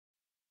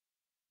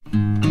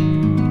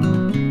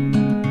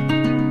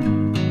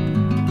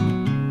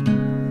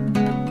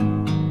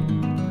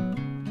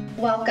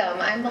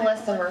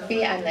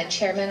I'm the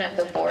chairman of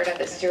the board of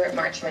the Stuart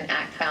Marchman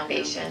Act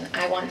Foundation.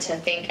 I want to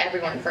thank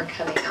everyone for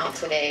coming out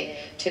today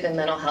to the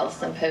Mental Health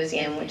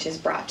Symposium, which is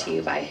brought to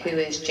you by Who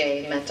is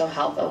Jay Mental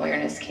Health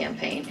Awareness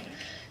Campaign.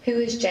 Who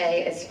is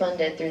Jay is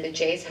funded through the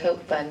Jay's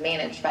Hope Fund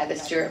managed by the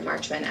Stuart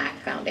Marchman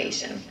Act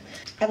Foundation.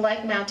 I'd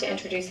like now to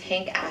introduce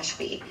Hank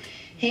Ashby.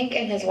 Hank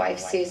and his wife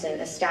Susan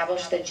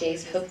established the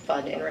Jay's Hope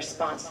Fund in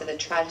response to the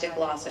tragic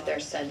loss of their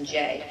son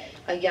Jay,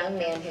 a young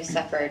man who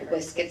suffered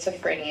with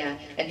schizophrenia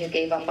and who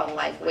gave up on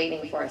life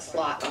waiting for a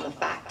slot on the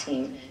FACT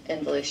team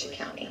in Volusia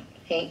County.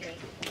 Hank.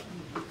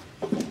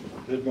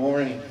 Good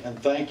morning, and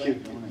thank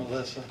you,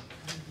 Melissa.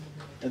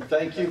 And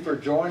thank you for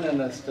joining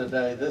us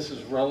today. This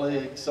is really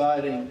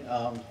exciting.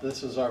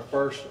 This is our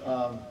first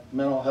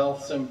Mental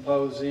Health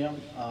Symposium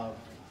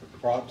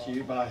brought to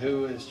you by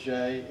Who is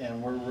Jay,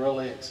 and we're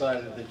really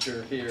excited that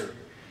you're here.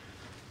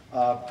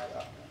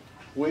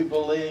 We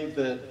believe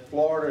that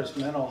Florida's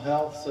mental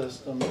health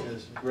system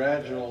is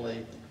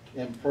gradually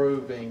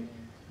improving,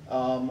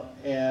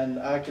 and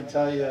I can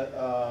tell you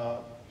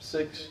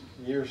 6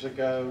 years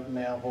ago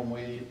now when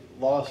we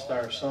lost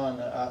our son,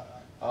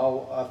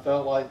 I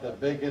felt like the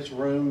biggest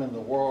room in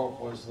the world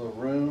was the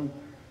room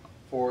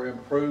for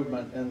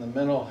improvement in the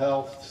mental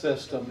health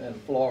system in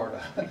Florida.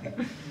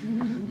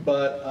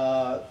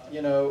 But,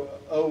 you know,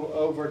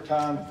 over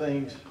time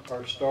things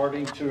are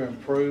starting to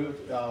improve.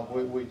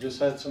 We just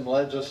had some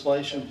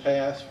legislation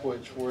passed,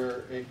 which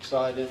we're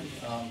excited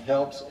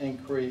helps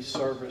increase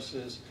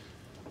services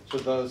to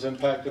those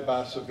impacted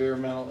by severe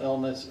mental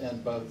illness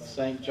in both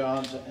St.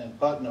 John's and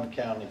Putnam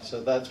County.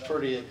 So that's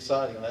pretty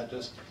exciting. That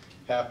just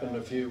happened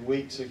a few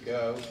weeks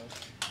ago.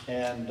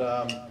 And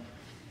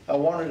I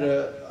wanted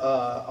to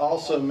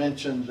also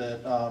mention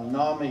that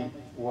NAMI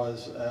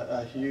was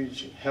a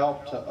huge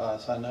help to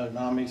us. I know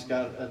NAMI's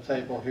got a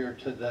table here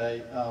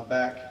today.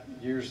 Back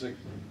years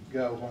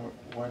ago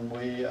when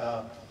we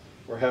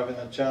were having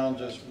the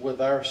challenges with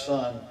our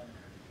son,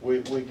 we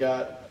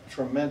got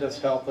tremendous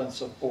help and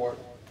support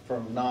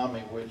from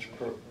NAMI, which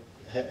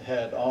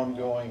had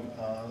ongoing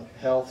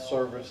health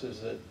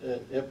services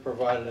that it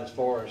provided as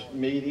far as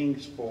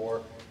meetings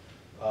for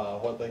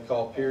what they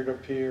call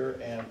peer-to-peer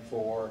and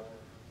for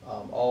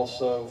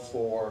also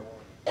for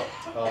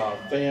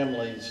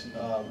families,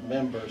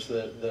 members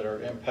that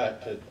are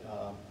impacted.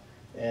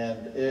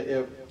 And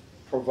it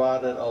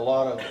provided a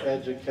lot of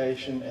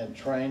education and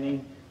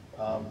training.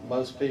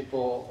 Most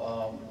people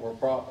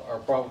are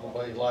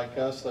probably like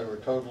us. They were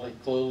totally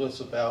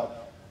clueless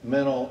about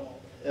mental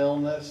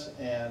illness,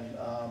 and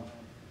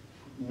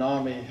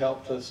NAMI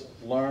helped us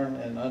learn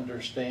and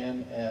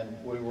understand, and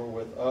we were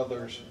with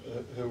others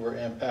who were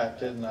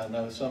impacted, and I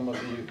know some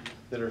of you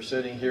that are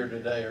sitting here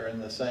today are in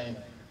the same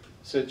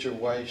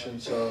situation,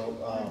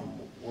 so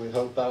we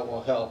hope that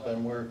will help.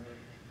 And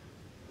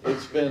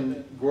it's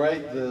been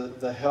great,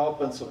 the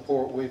help and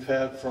support we've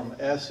had from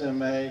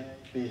SMA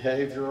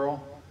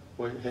Behavioral,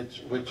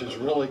 which has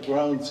really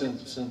grown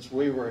since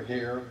we were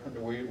here.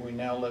 We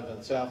now live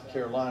in South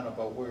Carolina,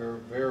 but we're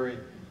very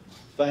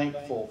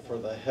thankful for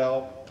the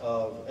help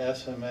of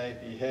SMA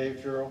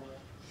Behavioral,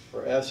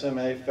 for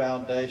SMA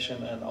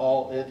Foundation, and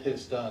all it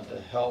has done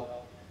to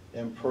help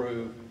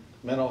improve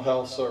mental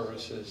health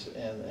services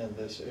in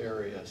this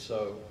area.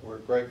 So we're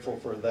grateful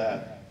for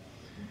that.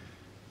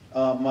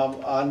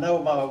 I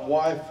know my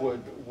wife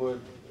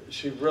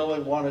she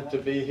really wanted to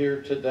be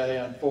here today.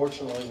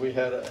 Unfortunately, we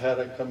had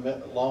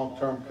a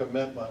long-term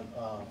commitment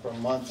from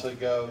months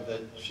ago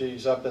that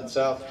she's up in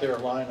South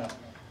Carolina,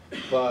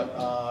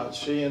 but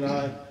she and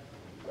I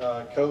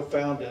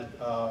co-founded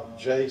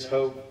Jay's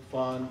Hope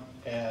Fund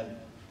and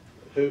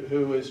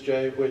Who is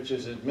Jay, which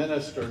is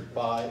administered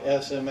by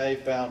SMA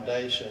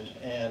Foundation,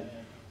 and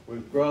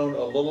we've grown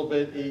a little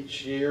bit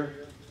each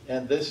year,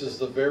 and this is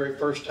the very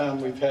first time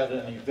we've had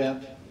an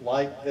event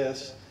like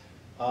this,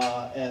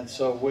 and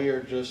so we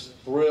are just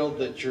thrilled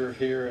that you're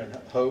here and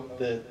hope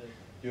that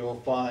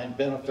you'll find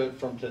benefit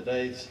from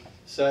today's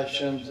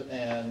sessions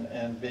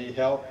and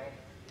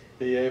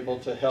be able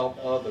to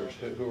help others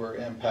who are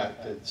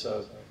impacted.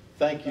 So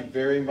thank you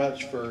very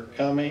much for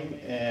coming,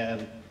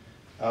 and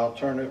I'll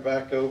turn it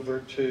back over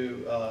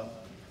to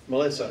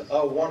Melissa.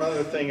 Oh, one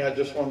other thing I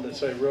just wanted to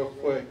say real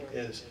quick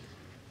is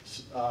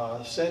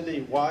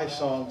Cindy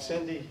Wysong.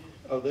 Cindy,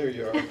 oh, there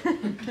you are.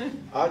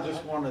 I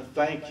just want to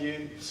thank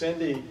you.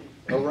 Cindy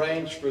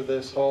arranged for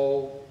this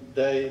whole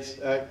day's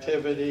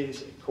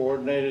activities,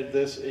 coordinated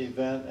this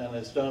event, and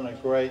has done a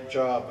great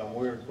job, and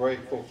we're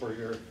grateful for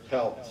your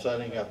help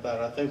setting up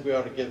that. I think we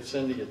ought to give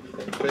Cindy a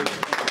big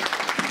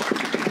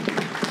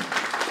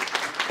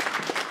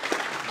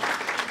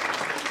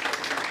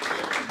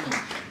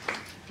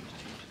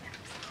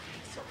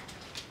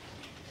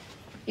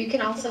You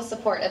can also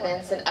support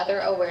events and other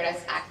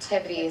awareness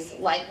activities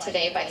like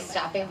today by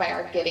stopping by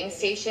our giving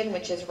station,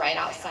 which is right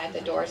outside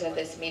the doors of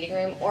this meeting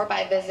room, or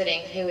by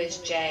visiting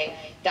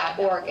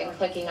whoisjay.org and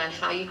clicking on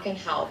how you can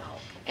help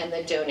and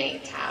the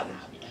donate tab.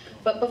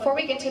 But before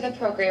we get to the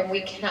program,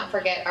 we cannot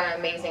forget our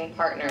amazing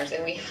partners,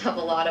 and we have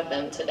a lot of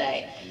them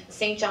today.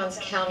 St. Johns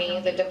County,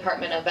 the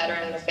Department of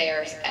Veteran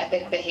Affairs,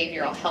 Epic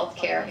Behavioral Health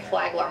Care,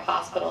 Flagler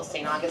Hospital,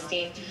 St.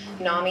 Augustine,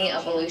 NAMI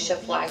of Volusia,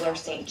 Flagler,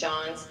 St.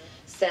 John's,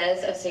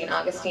 SES of St.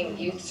 Augustine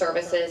Youth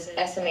Services,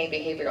 SMA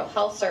Behavioral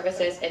Health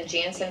Services, and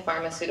Janssen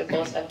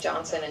Pharmaceuticals of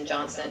Johnson &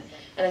 Johnson.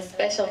 And a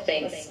special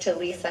thanks to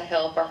Lisa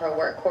Hill for her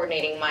work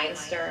coordinating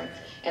MINDSTORM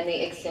and the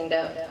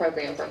Extendo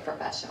program for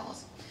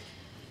professionals.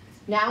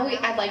 Now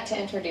I'd like to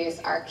introduce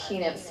our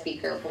keynote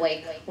speaker,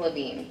 Blake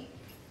LeVine.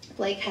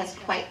 Blake has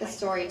quite the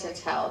story to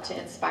tell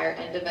to inspire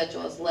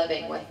individuals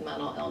living with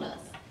mental illness.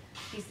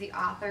 He's the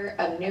author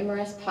of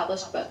numerous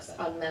published books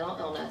on mental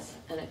illness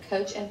and a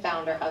coach and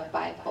founder of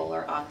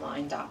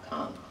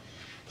BipolarOnline.com.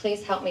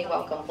 Please help me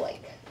welcome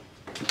Blake.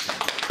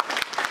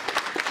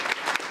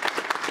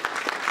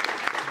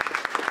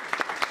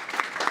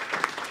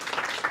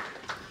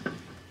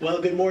 Well,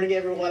 good morning,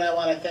 everyone. I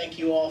want to thank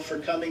you all for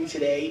coming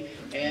today.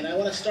 And I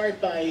want to start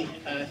by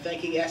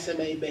thanking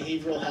SMA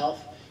Behavioral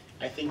Health.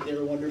 I think they're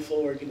a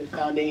wonderful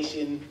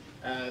foundation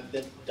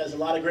that does a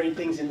lot of great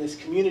things in this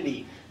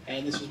community.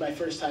 And this was my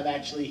first time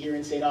actually here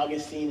in St.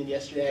 Augustine, and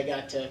yesterday I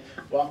got to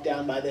walk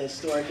down by the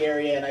historic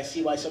area, and I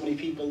see why so many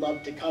people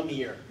love to come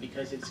here,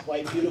 because it's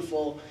quite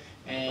beautiful,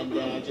 and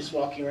just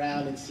walking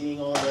around and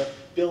seeing all the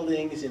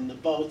buildings and the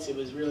boats, it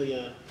was really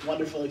a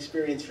wonderful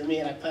experience for me,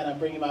 and I plan on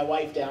bringing my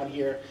wife down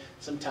here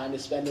sometime to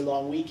spend a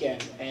long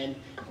weekend. And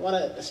I want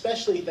to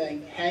especially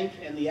thank Hank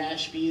and the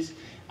Ashbys.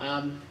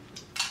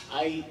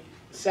 I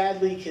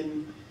sadly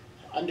can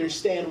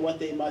understand what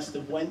they must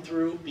have went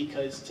through,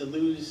 because to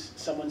lose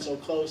someone so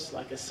close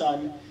like a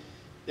son,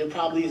 there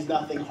probably is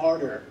nothing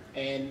harder.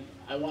 And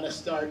I want to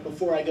start,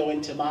 before I go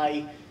into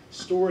my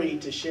story,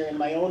 to share in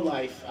my own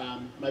life.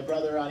 My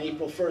brother on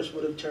April 1st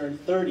would have turned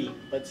 30,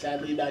 but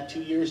sadly about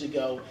 2 years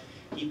ago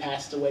he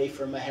passed away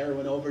from a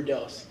heroin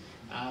overdose.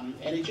 And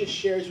it just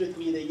shares with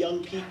me that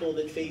young people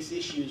that face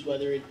issues,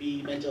 whether it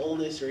be mental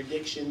illness or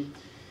addiction,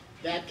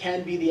 that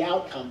can be the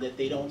outcome, that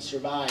they don't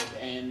survive.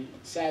 And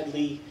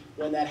sadly,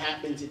 when that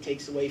happens, it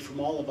takes away from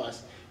all of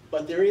us.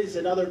 But there is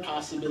another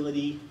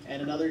possibility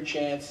and another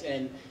chance,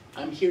 and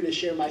I'm here to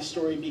share my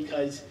story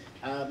because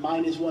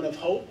mine is one of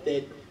hope,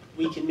 that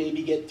we can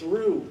maybe get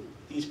through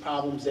these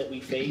problems that we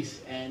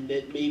face, and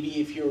that maybe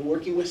if you're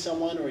working with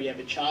someone, or you have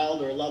a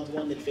child or a loved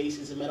one that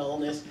faces a mental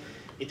illness,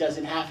 it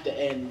doesn't have to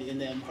end in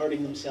them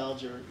hurting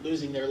themselves or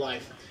losing their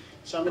life.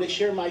 So I'm going to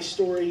share my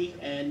story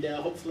and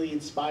hopefully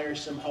inspire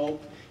some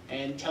hope,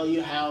 and tell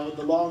you how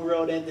the long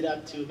road ended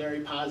up to a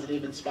very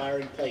positive,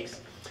 inspiring place.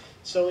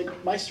 So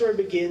my story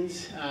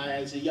begins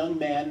as a young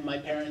man. My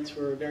parents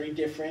were very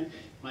different.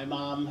 My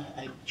mom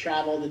had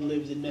traveled and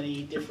lived in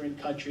many different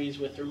countries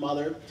with her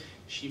mother.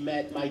 She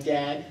met my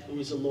dad, who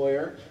was a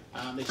lawyer.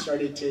 They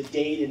started to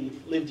date and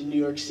lived in New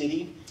York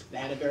City. They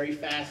had a very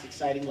fast,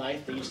 exciting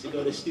life. They used to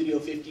go to Studio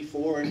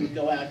 54 and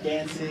go out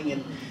dancing,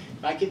 and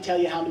I can tell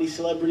you how many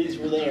celebrities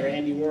were there.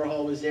 Andy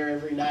Warhol was there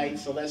every night,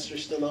 Sylvester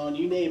Stallone,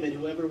 you name it,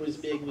 whoever was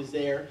big was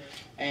there.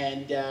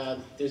 And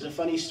there's a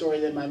funny story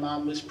that my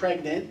mom was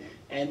pregnant,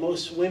 and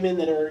most women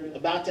that are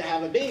about to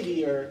have a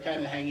baby are kind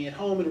of hanging at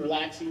home and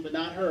relaxing, but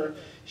not her.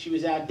 She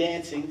was out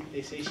dancing.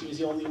 They say she was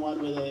the only one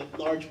with a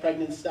large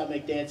pregnant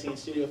stomach dancing in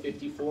Studio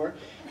 54.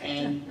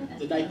 And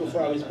the night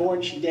before I was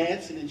born, she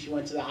danced, and then she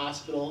went to the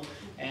hospital,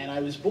 and I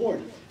was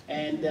born.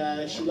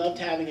 And she loved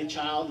having a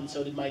child, and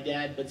so did my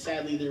dad, but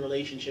sadly the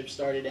relationship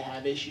started to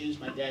have issues.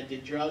 My dad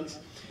did drugs,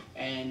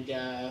 and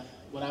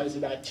when I was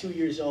about 2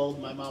 years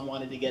old, my mom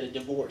wanted to get a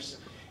divorce.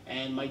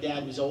 And my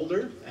dad was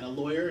older and a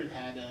lawyer and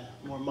had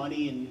more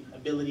money and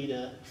ability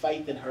to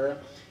fight than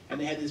her, and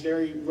they had this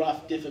very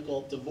rough,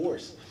 difficult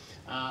divorce.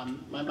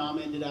 My mom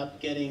ended up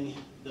getting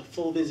the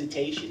full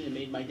visitation and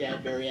made my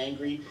dad very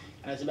angry.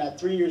 And I was about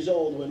 3 years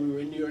old when we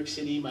were in New York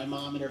City, my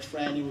mom and her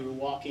friend, and we were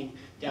walking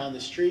down the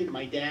street.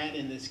 My dad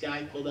and this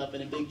guy pulled up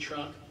in a big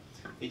truck.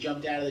 They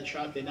jumped out of the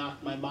truck, they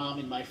knocked my mom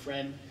and my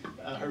friend,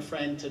 her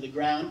friend, to the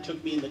ground,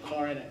 took me in the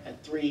car, and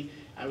at 3,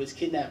 I was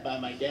kidnapped by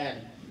my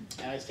dad.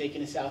 And I was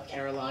taken to South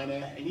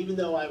Carolina, and even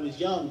though I was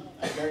young,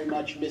 I very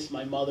much missed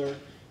my mother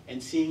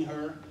and seeing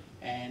her,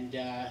 and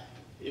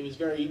it was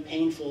very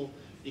painful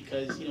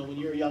because, you know, when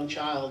you're a young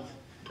child,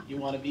 you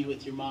want to be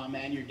with your mom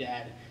and your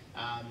dad.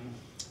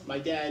 My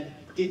dad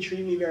did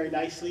treat me very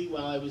nicely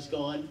while I was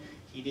gone.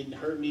 He didn't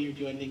hurt me or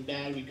do anything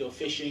bad. We'd go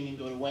fishing and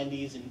go to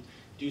Wendy's and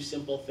do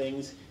simple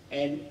things.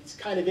 And it's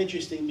kind of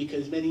interesting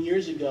because many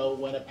years ago,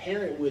 when a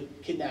parent would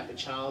kidnap a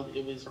child,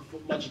 it was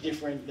much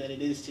different than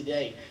it is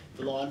today.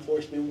 The law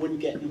enforcement wouldn't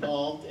get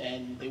involved,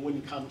 and they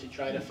wouldn't come to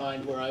try to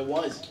find where I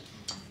was.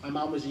 My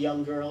mom was a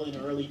young girl in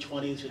her early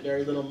 20s with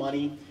very little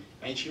money,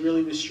 and she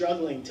really was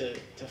struggling to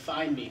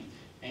find me.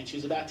 And she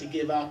was about to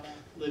give up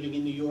living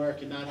in New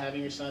York and not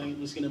having her son,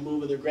 was going to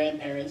move with her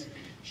grandparents.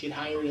 She had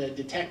hired a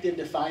detective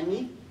to find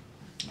me,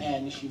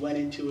 and she went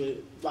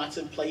into lots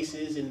of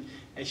places, and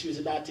as she was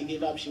about to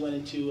give up, she went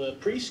into a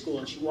preschool,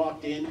 and she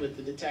walked in with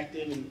the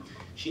detective, and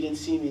she didn't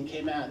see me and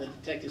came out, and the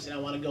detective said, "I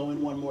want to go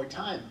in one more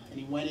time." And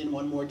he went in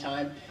one more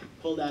time,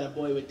 pulled out a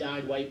boy with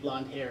dyed white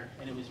blonde hair,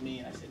 and it was me,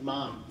 and I said,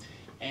 Mom.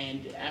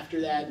 And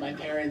after that, my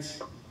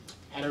parents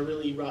had a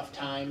really rough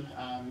time.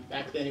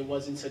 Back then, it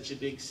wasn't such a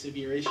big,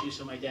 severe issue,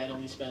 so my dad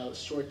only spent a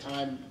short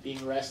time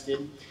being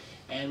arrested.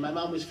 And my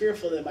mom was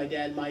fearful that my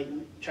dad might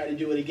try to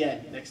do it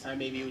again. Next time,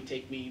 maybe he would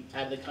take me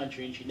out of the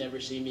country and she'd never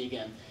see me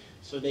again.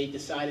 So they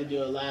decided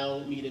to allow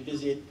me to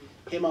visit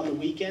him on the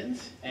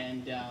weekends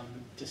and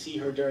to see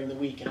her during the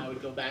week, and I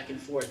would go back and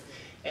forth.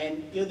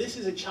 And you know, this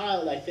is a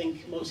child, I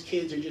think most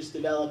kids are just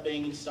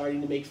developing and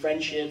starting to make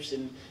friendships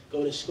and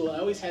go to school. I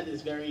always had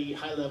this very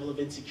high level of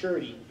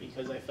insecurity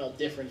because I felt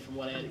different from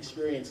what I had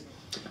experienced.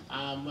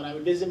 When I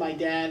would visit my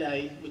dad,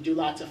 I would do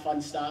lots of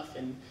fun stuff,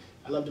 and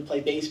I loved to play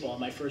baseball.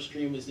 My first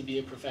dream was to be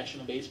a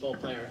professional baseball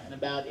player. And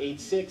about age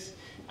 6,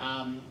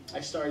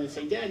 I started to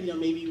say, Dad, you know,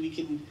 maybe we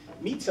can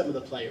meet some of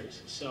the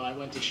players. So I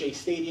went to Shea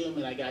Stadium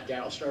and I got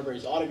Darryl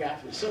Strawberry's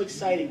autograph. It was so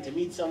exciting to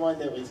meet someone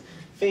that was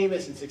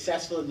famous and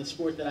successful in the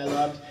sport that I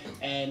loved.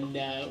 And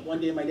one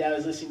day my dad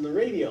was listening to the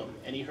radio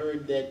and he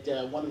heard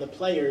that one of the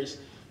players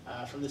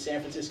from the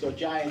San Francisco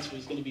Giants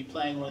was going to be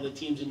playing one of the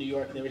teams in New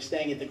York, and they were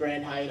staying at the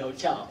Grand Hyatt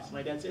Hotel. So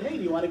my dad said, hey,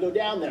 do you want to go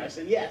down there? I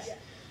said, yes.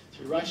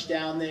 So we rushed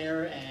down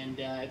there, and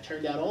it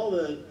turned out all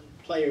the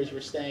players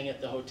were staying at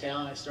the hotel,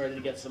 and I started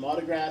to get some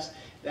autographs.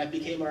 That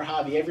became our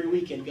hobby every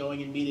weekend,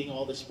 going and meeting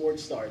all the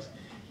sports stars.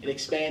 It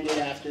expanded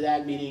after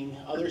that, meeting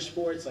other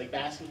sports like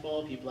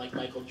basketball, people like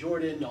Michael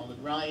Jordan,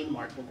 Nolan Ryan,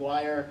 Mark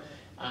McGuire,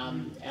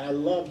 and I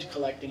loved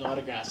collecting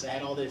autographs. I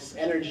had all this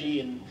energy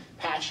and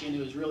passion. It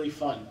was really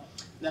fun.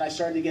 And then I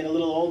started to get a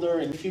little older,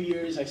 and in a few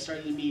years I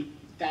started to meet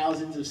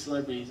thousands of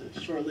celebrities. A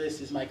short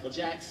list is Michael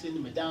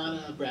Jackson,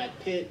 Madonna, Brad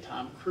Pitt,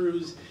 Tom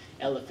Cruise,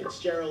 Ella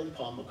Fitzgerald,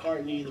 Paul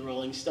McCartney, the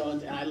Rolling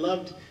Stones, and I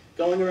loved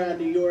going around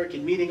New York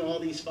and meeting all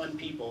these fun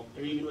people.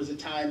 There even was a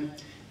time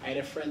I had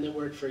a friend that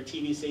worked for a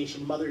TV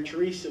station. Mother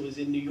Teresa was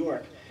in New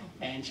York,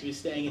 and she was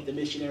staying at the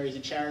Missionaries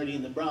of Charity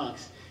in the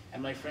Bronx.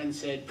 And my friend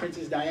said,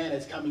 Princess Diana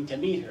is coming to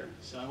meet her.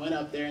 So I went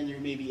up there, and there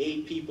were maybe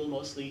 8 people,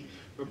 mostly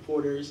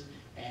reporters,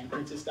 and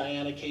Princess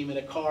Diana came in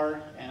a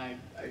car, and I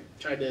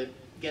tried to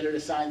get her to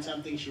sign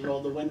something. She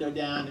rolled the window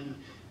down, and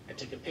I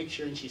took a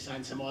picture, and she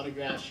signed some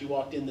autographs. She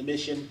walked in the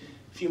Mission.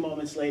 A few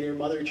moments later,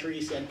 Mother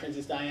Teresa and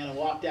Princess Diana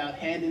walked out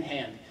hand in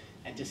hand.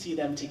 And to see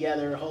them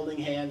together, holding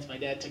hands, my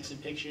dad took some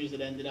pictures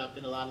that ended up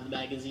in a lot of the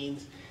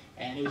magazines.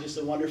 And it was just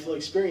a wonderful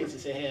experience to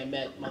say, hey, I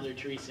met Mother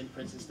Teresa and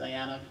Princess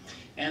Diana.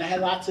 And I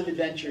had lots of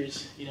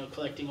adventures, you know,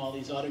 collecting all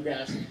these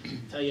autographs. I'll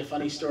tell you a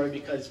funny story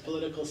because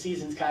political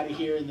season's kind of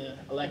here and the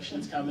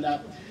election's coming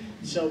up.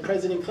 So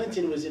President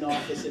Clinton was in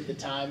office at the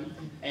time,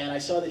 and I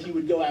saw that he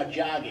would go out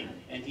jogging.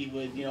 And he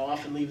would, you know,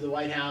 often leave the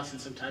White House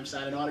and sometimes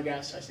sign an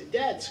autograph. So I said,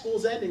 Dad,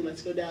 school's ending.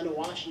 Let's go down to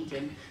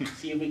Washington,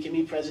 see if we can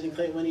meet President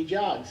Clinton when he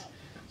jogs.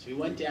 So we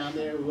went down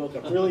there. We woke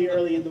up really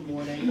early in the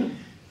morning.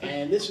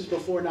 And this was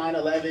before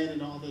 9/11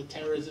 and all the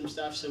terrorism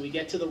stuff. So we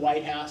get to the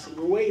White House and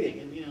we're waiting,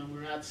 and you know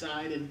we're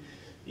outside, and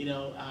you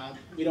know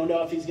we don't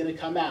know if he's going to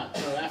come out.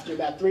 So after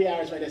about 3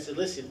 hours, my dad said,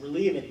 "Listen, we're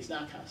leaving. He's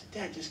not coming." I said,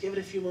 "Dad, just give it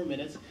a few more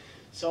minutes."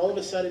 So all of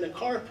a sudden, a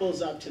car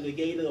pulls up to the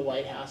gate of the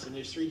White House, and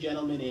there's 3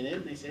 gentlemen in it.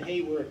 And they said,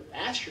 "Hey, we're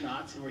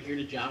astronauts, and we're here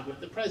to jog with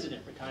the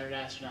president, retired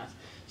astronauts."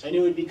 So I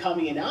knew he'd be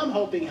coming in. Now I'm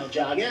hoping he'll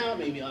jog out.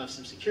 Maybe I'll have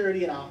some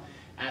security, and I'll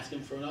ask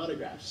him for an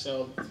autograph.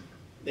 So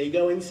they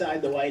go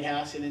inside the White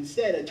House, and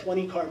instead a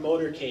 20-car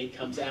motorcade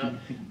comes out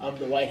of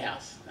the White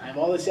House. I have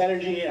all this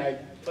energy, and I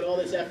put all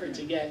this effort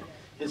to get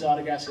his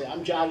autograph. So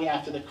I'm jogging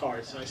after the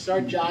car. So I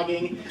start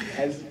jogging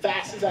as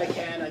fast as I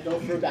can. I go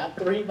for about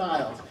 3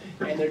 miles.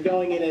 And they're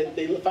going in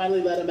they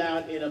finally let him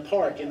out in a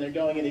park, and they're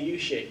going in a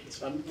U-shape.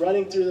 So I'm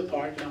running through the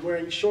park, and I'm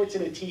wearing shorts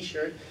and a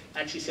t-shirt.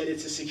 Actually said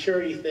it's a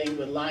security thing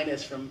with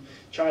Linus from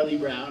Charlie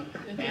Brown.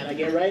 And I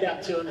get right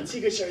up to him, and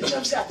Secret Service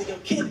jumps out. They go,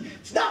 "Kid,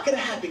 it's not going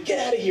to happen. Get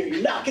out of here.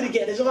 You're not going to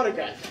get his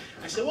autograph."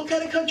 I said, "What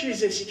kind of country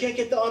is this? You can't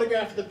get the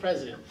autograph of the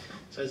president."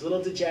 So I was a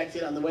little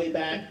dejected. On the way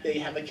back, they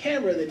have a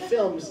camera that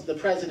films the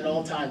president at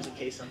all times in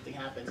case something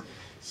happens.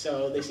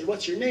 So they said,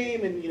 "What's your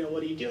name? And you know,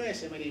 what are you doing?" I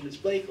said, "My name is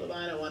Blake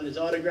LeVine. I want his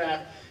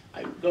autograph."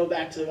 I go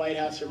back to the White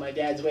House where my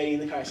dad's waiting in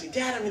the car. I said,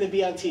 "Dad, I'm going to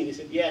be on TV." He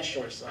said, "Yeah,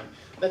 sure, son.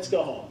 Let's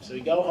go home." So we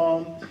go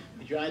home.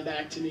 We drive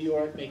back to New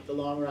York, make the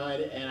long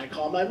ride, and I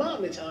call my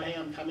mom to tell her, "Hey,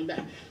 I'm coming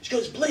back." She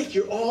goes, "Blake,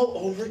 you're all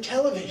over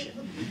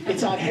television.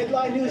 It's on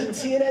headline news and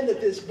CNN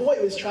that this boy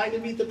was trying to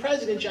meet the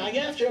president, jogging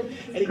after him,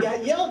 and he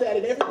got yelled at,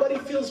 and everybody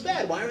feels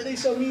bad. Why are they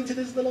so mean to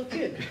this little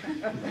kid?"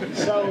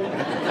 So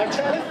I'm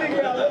trying to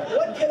figure out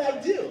what can I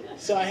do.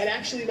 So I had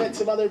actually met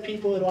some other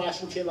people in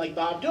Washington, like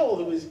Bob Dole,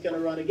 who was going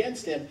to run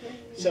against him.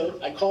 So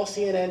I call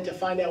CNN to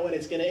find out when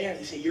it's going to air.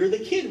 They say, "You're the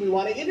kid. We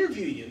want to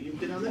interview you. You've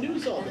been on the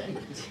news all day."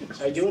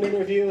 So I do an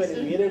interview, and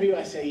in the interview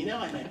I say, "You know,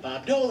 I met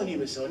Bob Dole, and he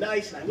was so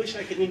nice, and I wish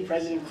I could meet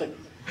President Clinton."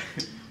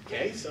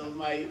 Okay, so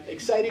my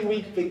exciting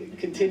week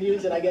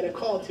continues, and I get a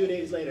call 2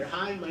 days later.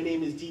 "Hi, my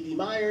name is Dee Dee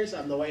Myers.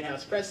 I'm the White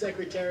House press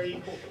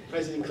secretary.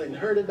 President Clinton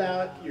heard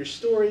about your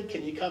story.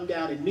 Can you come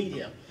down and meet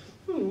him?"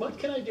 What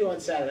can I do on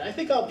Saturday? I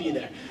think I'll be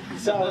there.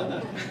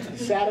 So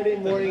Saturday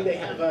morning, they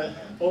have a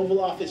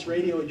Oval Office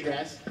radio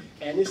address,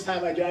 And this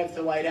time I drive to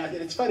the White House,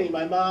 and it's funny,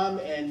 my mom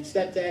and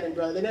stepdad and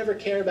brother, they never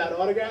care about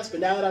autographs, but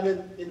now that I'm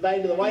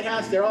invited to the White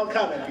House, they're all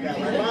coming. I got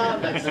my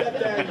mom, my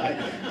stepdad,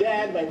 my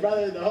dad, my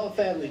brother, the whole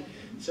family.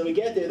 So we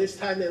get there, this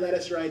time they let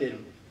us right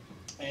in.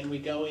 And we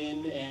go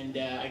in, and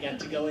I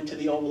got to go into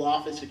the Oval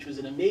Office, which was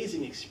an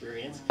amazing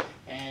experience.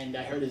 And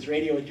I heard his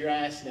radio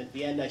address, and at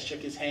the end I shook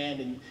his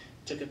hand and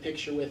took a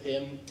picture with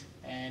him.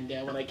 And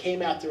when I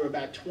came out, there were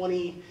about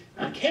 20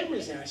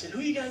 cameras there. I said, "Who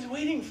are you guys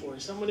waiting for?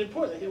 Someone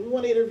important." They said, "We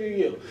want to interview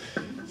you."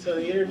 So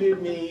they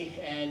interviewed me,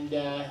 and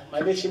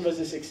my mission was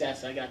a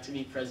success. I got to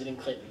meet President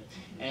Clinton.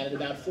 And at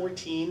about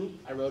 14,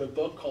 I wrote a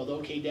book called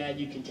 "Okay, Dad,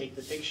 You Can Take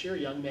the Picture,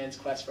 Young Man's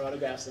Quest for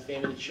Autographs and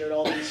Fame." And it shared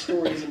all these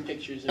stories and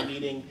pictures of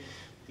meeting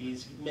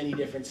these many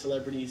different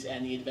celebrities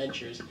and the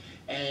adventures.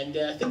 And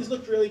things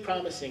looked really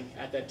promising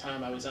at that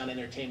time. I was on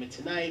Entertainment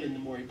Tonight and the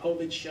Maury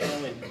Povich Show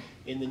and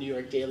in the New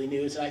York Daily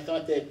News. And I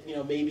thought that, you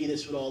know, maybe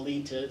this would all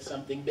lead to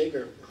something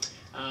bigger.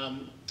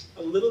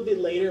 A little bit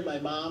later, my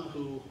mom,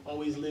 who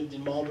always lived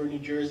in Marlborough, New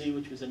Jersey,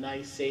 which was a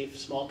nice, safe,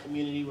 small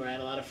community where I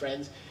had a lot of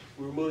friends,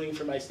 we were moving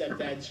from my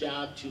stepdad's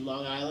job to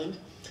Long Island.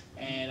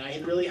 And I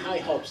had really high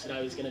hopes that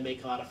I was going to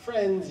make a lot of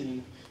friends,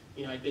 and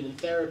you know, I'd been in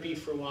therapy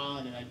for a while,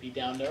 and I'd be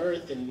down to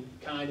earth and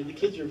kind, and the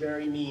kids were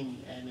very mean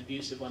and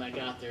abusive when I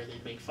got there.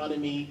 They'd make fun of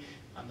me.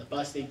 On the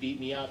bus, they'd beat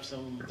me up. Some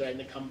of them threatened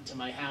to come to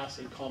my house.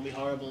 They'd call me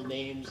horrible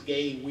names,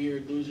 gay,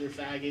 weird, loser,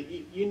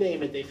 faggot. You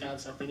name it, they found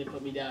something to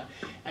put me down.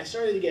 I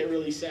started to get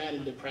really sad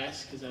and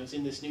depressed because I was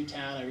in this new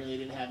town. I really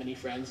didn't have any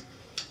friends.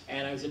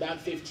 And I was about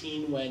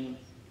 15 when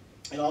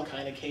it all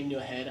kind of came to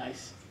a head. I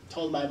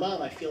told my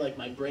mom, "I feel like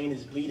my brain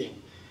is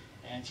bleeding."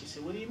 And she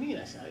said, "What do you mean?"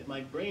 I said,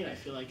 "My brain, I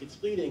feel like it's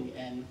bleeding."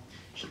 And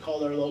she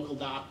called our local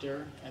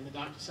doctor, and the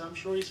doctor said, "I'm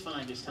sure he's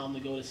fine, just tell him to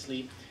go to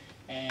sleep."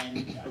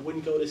 And I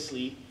wouldn't go to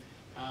sleep.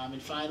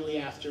 And finally,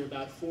 after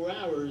about 4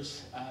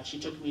 hours, she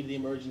took me to the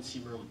emergency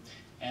room.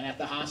 And at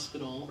the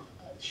hospital,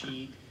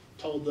 she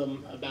told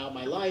them about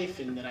my life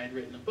and that I had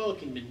written a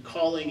book and been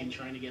calling and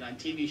trying to get on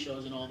TV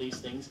shows and all these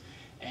things.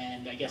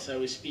 And I guess I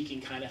was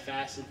speaking kind of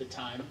fast at the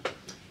time.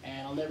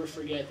 And I'll never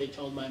forget, they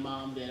told my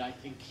mom that I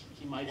think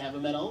he might have a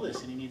mental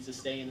illness and he needs to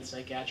stay in the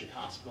psychiatric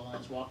hospital. And I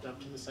was walked up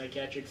to the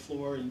psychiatric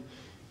floor, and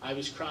I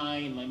was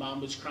crying, and my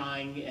mom was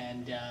crying,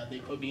 and they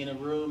put me in a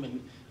room, and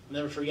I'll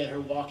never forget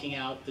her walking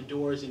out the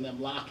doors and them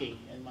locking,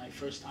 and my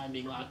first time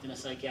being locked in a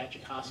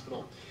psychiatric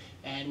hospital.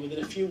 And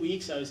within a few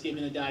weeks, I was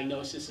given a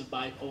diagnosis of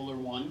bipolar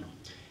 1,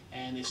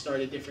 and they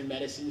started different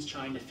medicines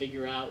trying to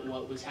figure out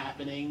what was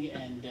happening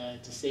and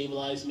to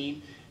stabilize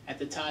me. At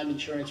the time,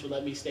 insurance would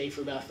let me stay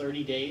for about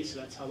 30 days, so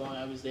that's how long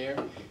I was there.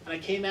 And I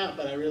came out,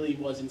 but I really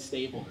wasn't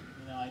stable.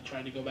 You know, I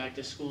tried to go back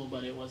to school,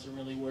 but it wasn't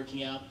really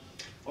working out.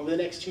 Over the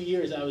next 2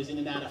 years, I was in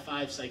and out of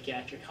 5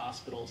 psychiatric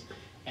hospitals.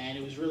 And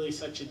it was really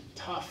such a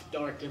tough,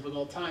 dark,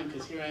 difficult time,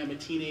 because here I am, a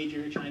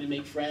teenager trying to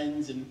make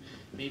friends and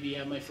maybe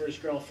have my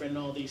first girlfriend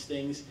and all these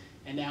things.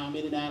 And now I'm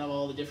in and out of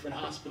all the different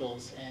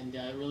hospitals, and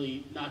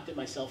really knocked at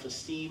my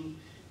self-esteem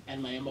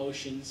and my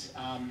emotions.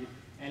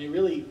 And it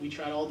really, we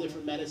tried all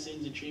different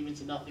medicines and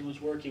treatments, and nothing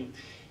was working.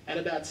 At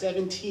about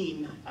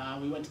 17,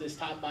 we went to this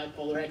top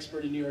bipolar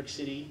expert in New York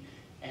City,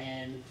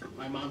 and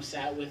my mom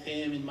sat with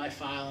him and my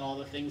file and all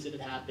the things that had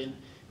happened.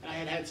 And I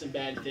had had some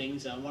bad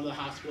things. One of the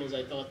hospitals,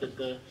 I thought that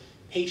the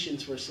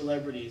patients were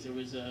celebrities. There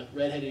was a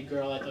redheaded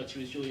girl, I thought she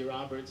was Julia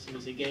Roberts. There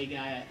was a gay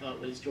guy, I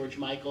thought was George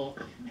Michael.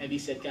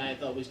 Heavyset guy, I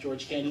thought was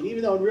George Canyon.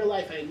 Even though in real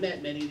life I had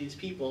met many of these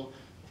people,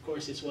 of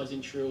course this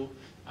wasn't true.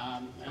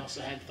 I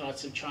also had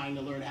thoughts of trying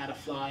to learn how to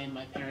fly, and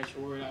my parents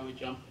were worried I would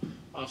jump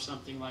off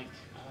something like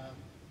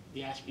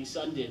the Ashby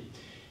Sun did.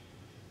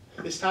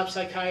 This top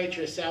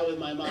psychiatrist sat with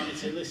my mom and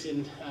said,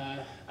 "Listen,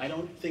 I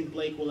don't think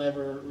Blake will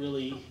ever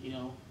really, you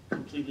know,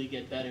 completely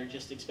get better.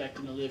 Just expect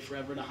him to live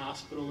forever in a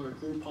hospital or a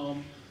group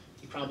home.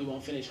 He probably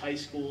won't finish high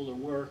school or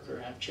work or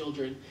have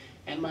children."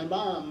 And my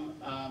mom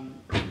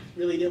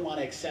really didn't want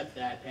to accept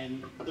that.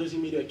 And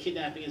losing me to a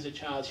kidnapping as a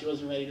child, she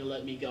wasn't ready to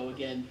let me go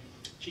again.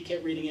 She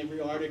kept reading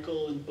every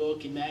article and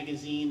book and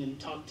magazine and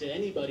talked to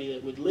anybody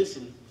that would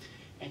listen.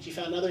 And she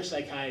found another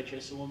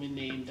psychiatrist, a woman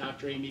named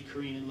Dr. Amy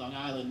Corrine in Long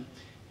Island.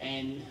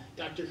 And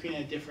Dr. Corrine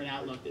had a different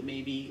outlook, that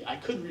maybe I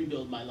could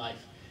rebuild my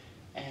life.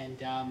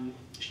 And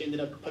she ended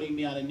up putting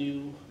me on a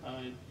new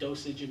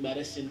dosage of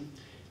medicine.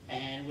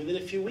 And within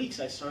a few weeks,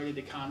 I started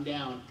to calm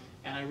down.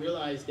 And I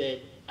realized that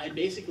I'd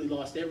basically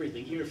lost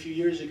everything. Here a few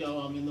years ago,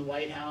 I'm in the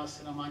White House,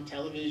 and I'm on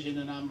television,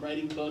 and I'm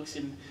writing books,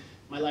 and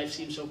my life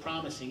seems so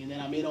promising. And then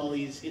I'm in all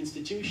these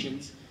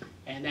institutions,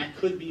 and that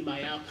could be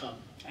my outcome.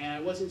 And I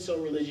wasn't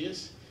so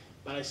religious,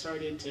 but I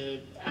started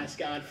to ask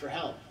God for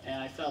help.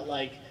 And I felt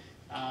like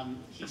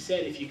he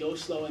said, if you go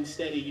slow and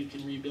steady, you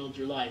can rebuild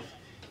your life.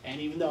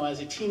 And even though as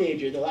a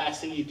teenager, the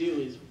last thing you do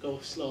is go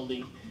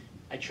slowly,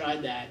 I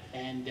tried that.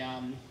 And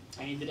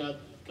I ended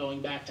up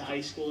going back to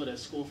high school at a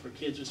school for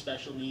kids with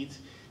special needs.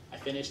 I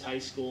finished high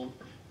school.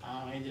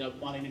 I ended up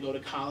wanting to go to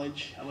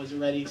college. I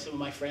wasn't ready. Some of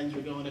my friends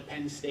were going to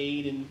Penn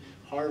State and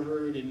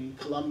Harvard and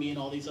Columbia and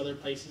all these other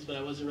places, but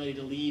I wasn't ready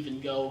to leave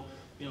and go,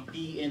 you know,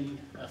 be in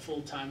a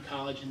full-time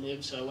college and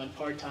live. So I went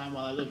part-time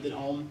while I lived at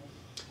home.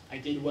 I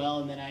did well,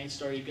 and then I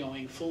started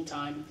going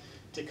full-time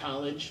to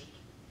college.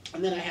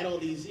 And then I had all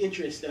these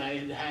interests that I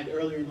had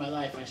earlier in my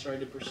life. I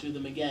started to pursue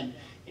them again.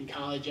 In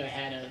college, I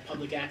had a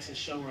public access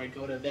show where I'd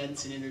go to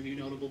events and interview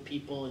notable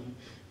people, and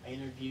I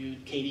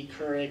interviewed Katie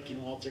Couric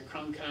and Walter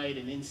Cronkite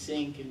and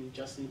NSYNC and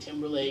Justin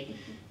Timberlake,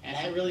 and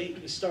I really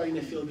was starting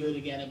to feel good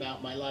again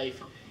about my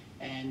life.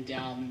 And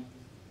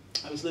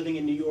I was living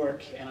in New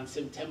York, and on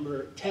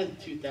September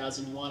 10th,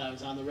 2001, I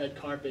was on the red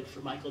carpet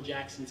for Michael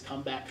Jackson's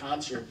comeback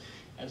concert.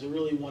 It was a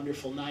really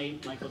wonderful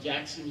night. Michael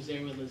Jackson was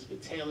there with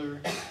Elizabeth Taylor,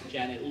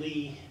 Janet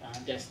Leigh,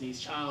 Destiny's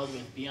Child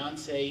with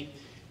Beyonce,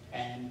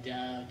 and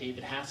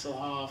David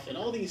Hasselhoff, and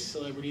all these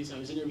celebrities. I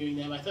was interviewing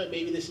them. I thought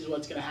maybe this is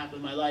what's going to happen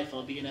in my life.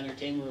 I'll be an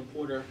entertainment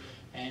reporter,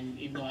 and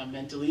even though I'm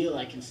mentally ill,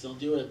 I can still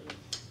do it.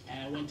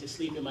 And I went to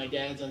sleep at my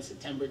dad's on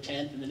September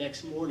 10th, and the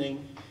next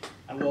morning,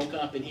 I woke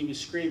up and he was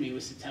screaming. It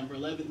was September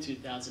 11th,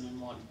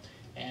 2001.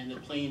 And the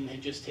plane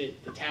had just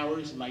hit the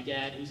towers, and my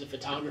dad, who's a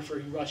photographer,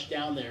 he rushed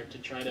down there to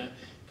try to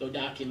go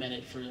document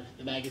it for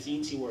the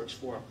magazines he works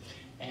for.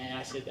 And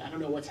I said, I don't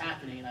know what's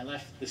happening. And I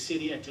left the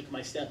city. I took my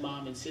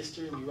stepmom and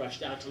sister, and we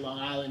rushed out to Long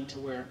Island to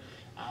where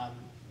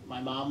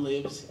my mom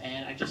lives.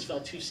 And I just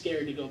felt too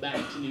scared to go back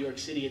to New York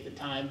City at the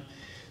time.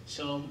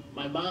 So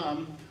my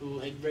mom, who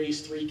had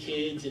raised 3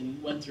 kids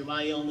and went through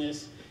my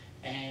illness,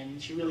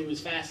 and she really was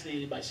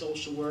fascinated by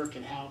social work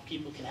and how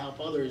people can help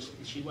others.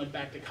 And she went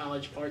back to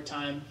college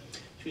part-time.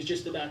 She was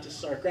just about to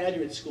start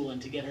graduate school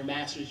and to get her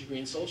master's degree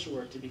in social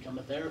work to become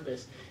a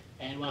therapist.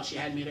 And while she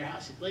had me at her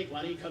house, she said, Blake,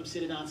 why don't you come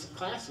sit in on some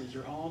classes?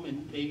 You're home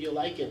and maybe you'll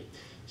like it.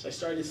 So I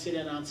started to sit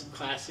in on some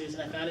classes,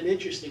 and I found it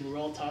interesting. We were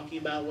all talking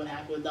about what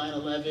happened with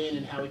 9/11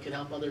 and how we could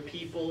help other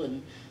people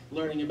and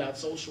learning about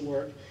social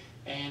work.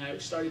 And I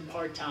started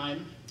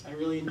part-time. I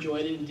really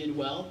enjoyed it and did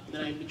well. And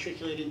then I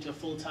matriculated into a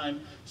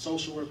full-time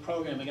social work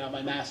program. I got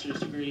my master's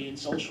degree in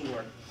social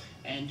work.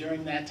 And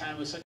during that time, I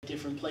was at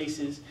different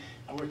places.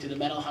 I worked at a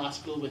mental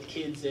hospital with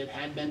kids that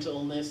had mental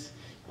illness.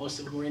 Most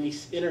of them were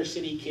inner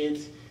city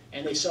kids.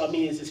 And they saw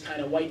me as this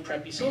kind of white,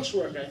 preppy social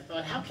worker. I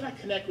thought, how can I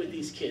connect with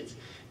these kids?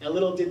 Now,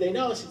 little did they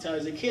know, since I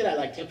was a kid, I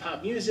liked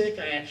hip-hop music.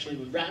 I actually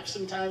would rap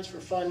sometimes for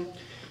fun.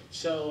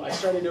 So I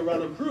started to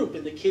run a group,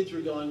 and the kids were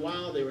going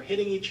wild. They were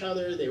hitting each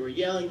other, they were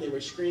yelling, they were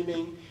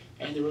screaming,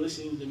 and they were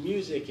listening to the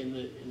music in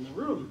the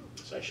room.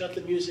 So I shut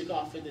the music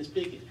off, and this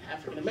big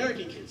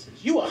African-American kid says,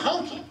 "You a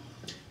honky?"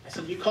 I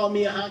said, "You call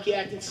me a honky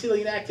acting silly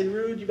and acting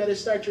rude, you better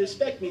start to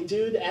respect me,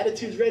 dude. The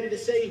attitude's ready to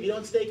say, if you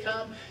don't stay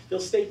calm, you'll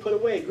stay put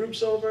away.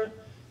 Group's over.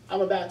 I'm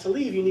about to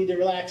leave, you need to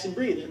relax and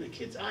breathe." And the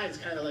kids' eyes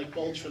kind of like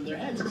bulged from their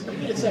heads. I said,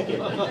 "Wait a second, you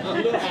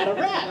know how to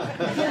rap?"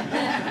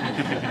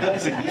 And I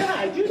said, "Yeah,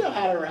 I do know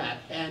how to rap."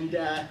 And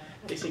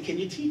they said, "Can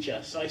you teach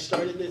us?" So I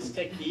started this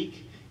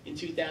technique in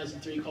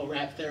 2003 called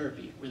rap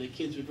therapy, where the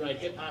kids would write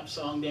hip-hop,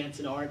 song, dance,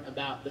 and art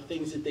about the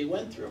things that they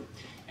went through.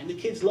 And the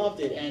kids loved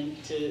it,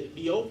 and to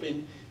be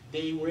open,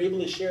 they were able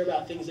to share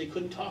about things they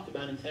couldn't talk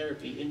about in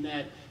therapy. In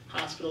that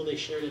hospital, they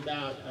shared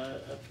about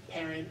a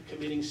parent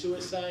committing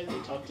suicide.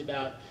 They talked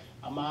about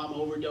a mom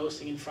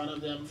overdosing in front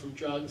of them from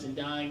drugs and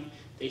dying.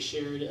 They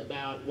shared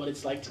about what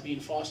it's like to be in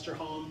foster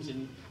homes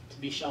and to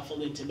be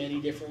shuffled into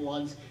many different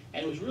ones.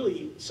 And it was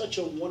really such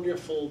a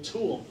wonderful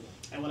tool.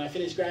 And when I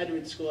finished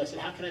graduate school, I said,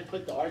 how can I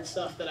put the art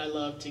stuff that I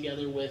love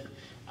together with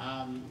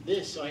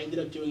this? So I ended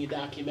up doing a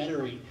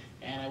documentary.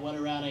 And I went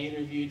around, I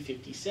interviewed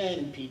 50 Cent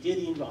and P.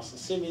 Diddy and Russell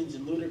Simmons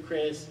and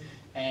Ludacris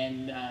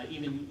and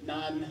even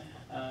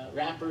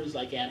non-rappers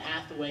like Anne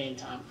Hathaway and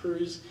Tom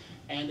Cruise.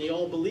 And they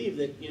all believed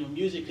that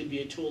music could be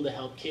a tool to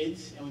help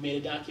kids. And we made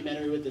a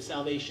documentary with the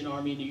Salvation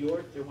Army in New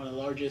York. They're one of the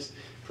largest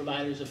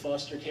providers of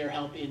foster care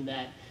help in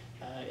that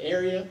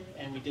area.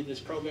 And we did this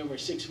program where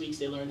 6 weeks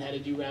they learned how to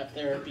do rap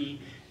therapy.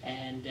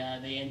 And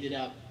they ended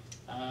up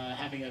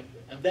having an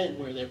event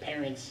where their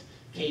parents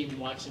came and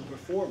watched them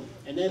perform.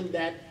 And then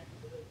that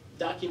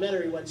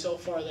documentary went so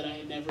far that I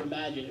had never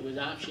imagined. It was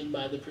optioned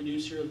by the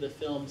producer of the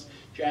films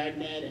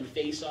Dragnet and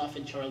Face Off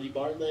and Charlie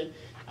Bartlett.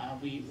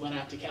 We went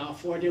out to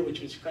California, which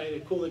was quite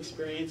a cool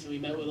experience, and we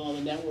met with all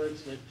the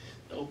networks, with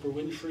the Oprah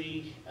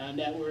Winfrey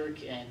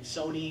Network and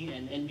Sony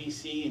and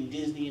NBC and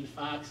Disney and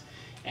Fox.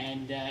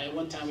 And at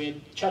one time we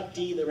had Chuck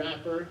D, the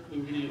rapper. We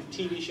were going to do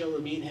a TV show where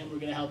me and him were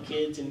going to help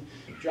kids, and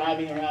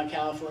driving around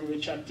California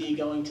with Chuck D,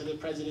 going to the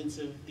presidents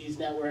of these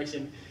networks.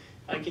 And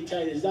I can tell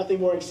you there's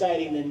nothing more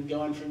exciting than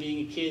going from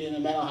being a kid in a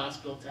mental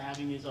hospital to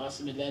having these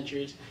awesome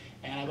adventures.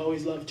 And I've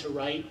always loved to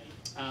write.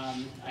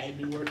 I had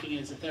been working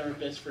as a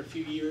therapist for a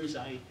few years.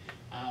 I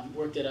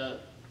worked at a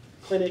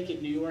clinic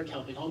in New York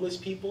helping homeless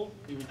people.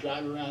 We would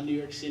drive around New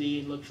York City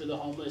and look for the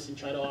homeless and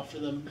try to offer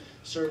them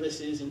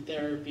services and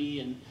therapy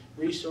and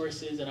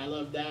resources, and I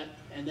loved that.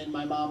 And then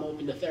my mom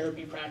opened a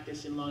therapy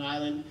practice in Long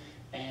Island,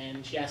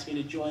 and she asked me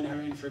to join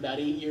her, and for about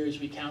 8 years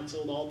we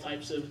counseled all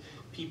types of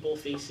people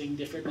facing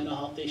different mental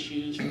health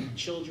issues, from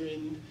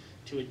children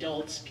to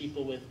adults,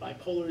 people with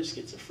bipolar,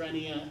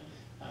 schizophrenia,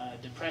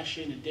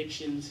 depression,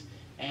 addictions.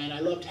 And I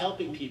loved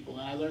helping people,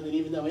 and I learned that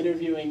even though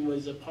interviewing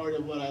was a part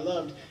of what I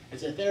loved,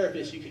 as a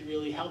therapist you could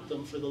really help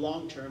them for the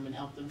long term and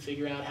help them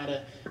figure out how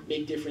to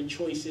make different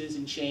choices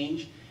and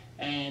change.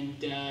 And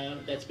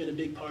that's been a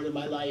big part of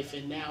my life.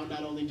 And now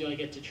not only do I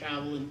get to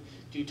travel and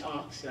do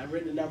talks, and I've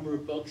written a number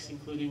of books,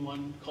 including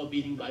one called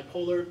Beating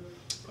Bipolar.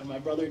 When my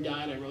brother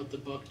died, I wrote the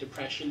book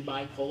Depression,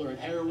 Bipolar, and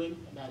Heroin,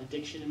 about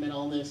addiction and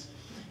mental illness.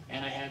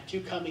 And I have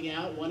 2 coming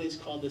out. One is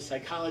called The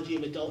Psychology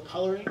of Adult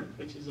Coloring,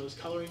 which is those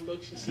coloring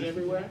books you see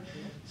everywhere.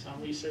 So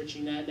I'm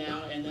researching that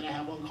now. And then I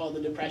have one called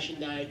The Depression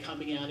Diet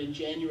coming out in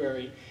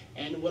January.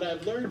 And what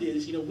I've learned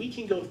is, we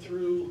can go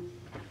through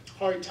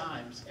hard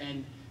times.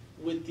 And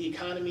with the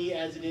economy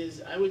as it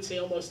is, I would say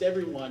almost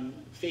everyone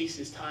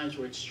faces times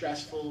where it's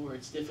stressful, where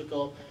it's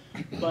difficult.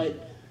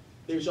 But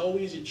there's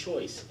always a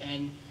choice.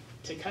 And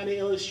to kind of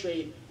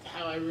illustrate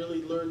how I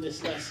really learned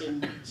this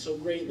lesson so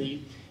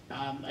greatly,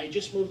 I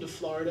just moved to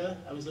Florida.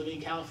 I was living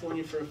in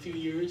California for a few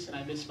years, and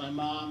I missed my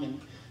mom and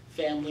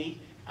family.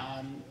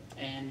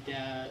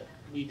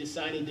 We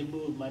decided to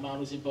move. My mom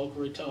was in Boca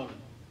Raton.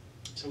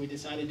 So we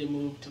decided to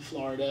move to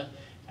Florida.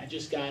 I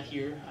just got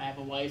here. I have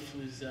a wife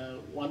who's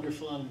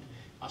wonderful, and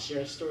I'll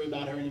share a story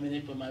about her in a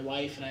minute, but my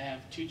wife and I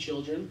have 2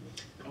 children.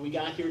 And we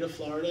got here to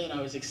Florida, and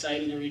I was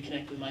excited to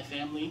reconnect with my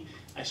family.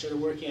 I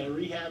started working at a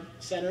rehab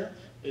center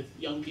with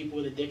young people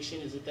with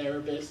addiction as a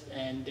therapist,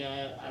 and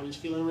I was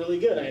feeling really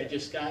good. I had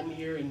just gotten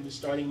here and was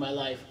starting my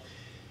life.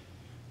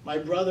 My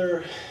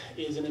brother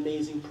is an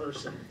amazing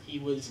person. He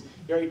was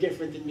very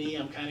different than me.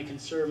 I'm kind of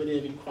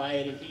conservative and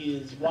quiet, and he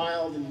is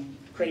wild and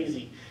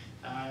crazy.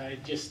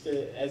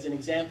 As an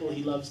example,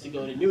 he loves to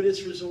go to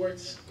nudist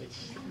resorts,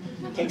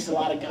 which takes a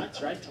lot of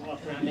guts, right, to walk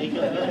around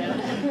naked.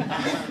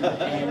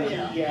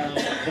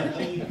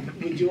 He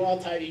would do all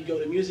types. He'd go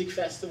to music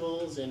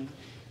festivals, and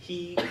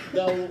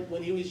though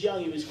when he was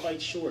young, he was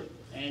quite short.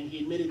 And he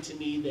admitted to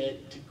me that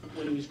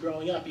when he was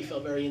growing up, he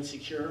felt very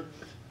insecure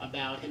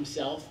about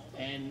himself.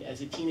 And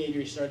as a teenager,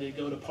 he started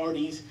to go to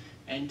parties.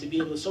 And to be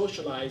able to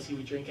socialize, he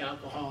would drink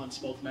alcohol and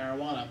smoke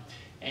marijuana.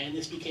 And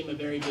this became a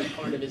very big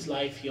part of his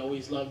life. He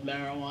always loved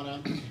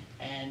marijuana,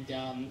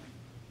 and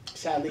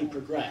sadly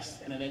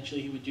progressed. And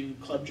eventually he would do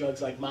club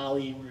drugs like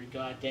Molly, where he'd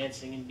go out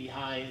dancing and be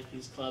high at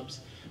these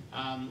clubs.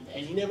 And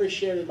he never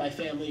shared with my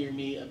family or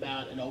me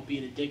about an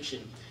opiate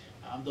addiction,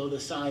 though the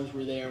signs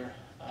were there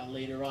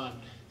later on.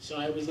 So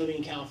I was living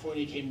in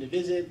California, came to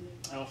visit.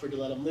 I offered to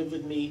let him live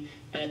with me.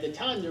 And at the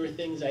time, there were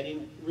things I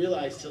didn't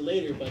realize till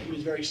later, but he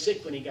was very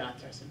sick when he got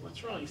there. I said,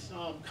 "What's wrong?" He said,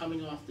 "Oh, I'm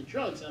coming off the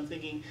drugs." And I'm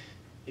thinking,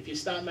 if you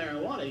stop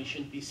marijuana, you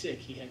shouldn't be sick.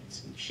 He had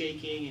some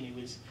shaking and he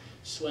was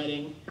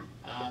sweating.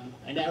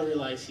 I now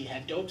realize he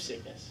had dope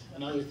sickness.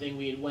 Another thing,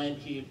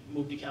 he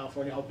moved to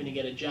California hoping to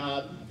get a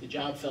job. The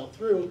job fell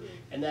through.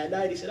 And that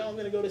night he said, "Oh, I'm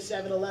going to go to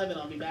 7-Eleven.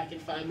 I'll be back in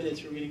 5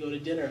 minutes. We're going to go to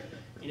dinner."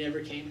 He never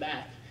came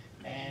back.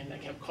 And I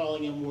kept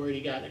calling him, worried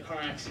he got in a car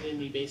accident.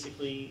 He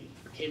basically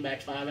came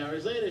back 5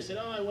 hours later and said,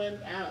 "Oh, I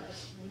went out." I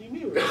said, "What do you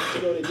mean? We're going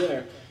to go to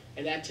dinner?"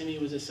 And that to me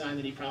was a sign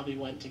that he probably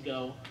went to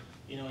go,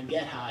 and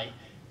get high.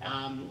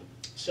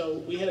 So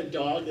we had a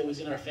dog that was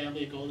in our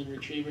family, a golden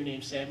retriever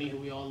named Sammy, who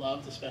we all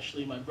loved,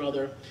 especially my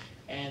brother.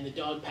 And the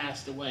dog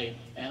passed away.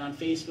 And on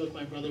Facebook,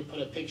 my brother put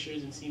up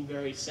pictures and seemed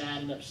very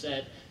sad and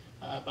upset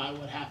by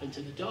what happened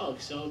to the dog.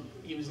 So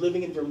he was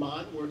living in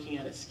Vermont, working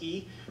at a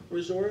ski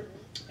resort,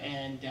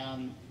 and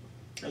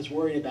I was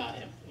worried about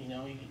him.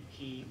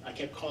 I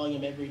kept calling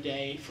him every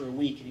day for a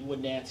week, and he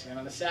wouldn't answer. And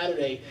on a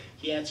Saturday,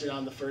 he answered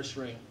on the first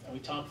ring. And we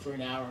talked for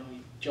an hour, and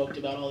we joked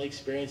about all the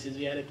experiences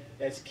we had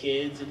as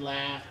kids and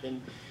laughed.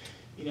 And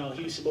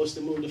he was supposed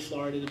to move to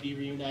Florida to be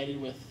reunited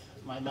with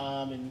my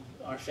mom and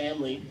our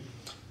family.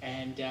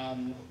 And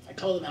I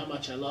told him how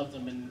much I loved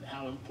him and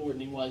how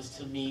important he was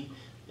to me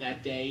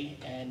that day.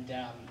 And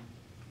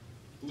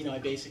I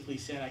basically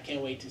said, "I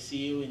can't wait to see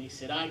you." And he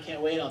said, "I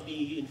can't wait. I'll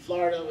be in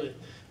Florida with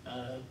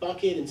a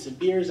bucket and some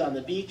beers on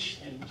the beach,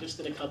 and just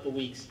in a couple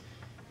weeks."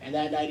 And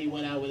that night he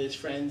went out with his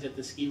friends at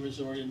the ski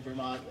resort in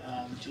Vermont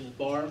to the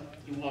bar.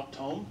 He walked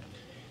home,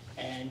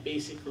 and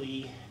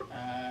basically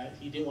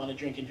he didn't want to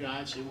drink and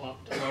drive, so he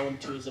walked alone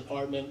to his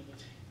apartment,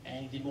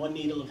 and he did 1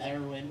 needle of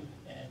heroin,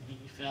 and he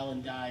fell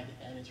and died,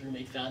 and his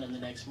roommate found him the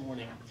next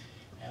morning.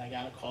 And I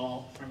got a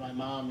call from my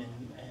mom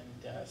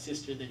and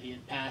sister that he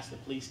had passed. The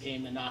police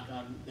came to knock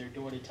on their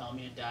door to tell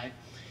me he had died.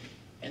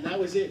 And that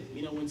was it.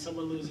 When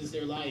someone loses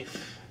their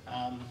life,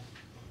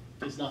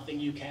 there's nothing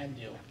you can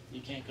do.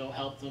 You can't go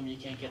help them. You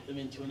can't get them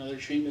into another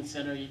treatment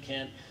center. You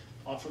can't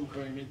offer them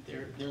encouragement.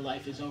 Their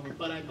life is over.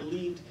 But I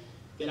believed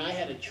that I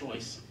had a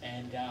choice.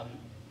 And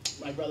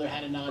my brother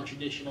had a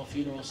non-traditional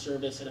funeral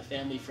service at a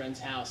family friend's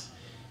house,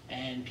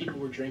 and people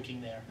were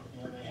drinking there.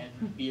 They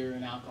had beer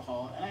and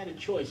alcohol. And I had a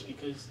choice,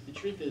 because the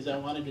truth is I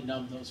wanted to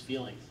numb those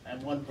feelings. I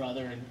have one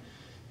brother, and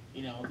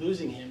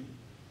losing him,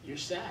 you're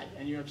sad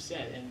and you're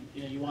upset, and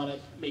you want to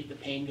make the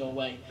pain go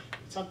away.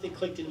 Something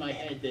clicked in my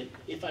head that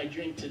if I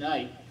drink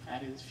tonight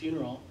at his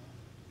funeral,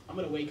 I'm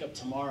going to wake up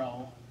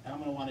tomorrow and I'm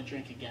going to want to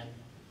drink again.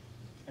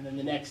 And then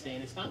the next day,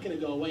 and it's not going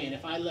to go away. And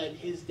if I let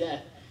his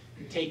death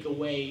take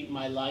away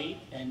my light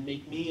and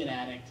make me an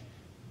addict,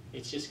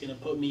 it's just going to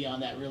put me on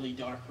that really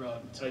dark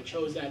road. So I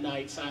chose that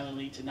night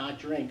silently to not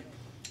drink.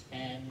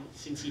 And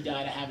since he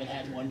died, I haven't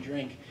had one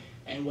drink.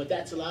 And what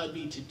that's allowed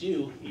me to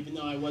do, even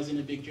though I wasn't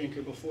a big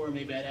drinker before,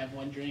 maybe I'd have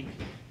one drink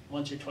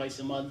once or twice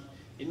a month,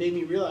 it made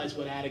me realize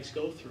what addicts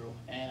go through.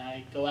 And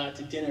I go out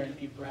to dinner and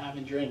people are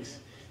having drinks.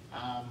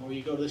 Or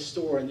you go to the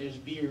store and there's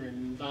beer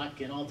and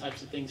vodka and all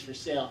types of things for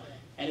sale.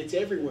 And it's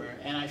everywhere.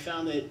 And I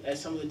found that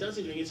as someone that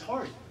doesn't drink, it's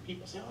hard.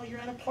 People say, oh, you're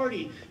at a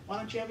party. Why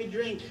don't you have a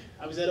drink?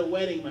 I was at a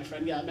wedding. My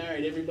friend got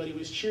married. Everybody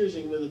was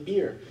cheersing with a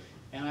beer.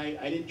 And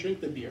I didn't drink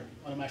the beer.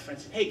 One of my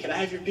friends said, hey, can I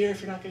have your beer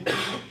if you're not going to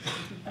drink it?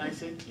 And I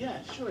said,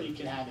 yeah, sure, you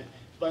can have it.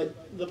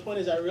 But the point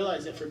is, I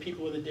realized that for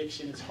people with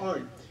addiction, it's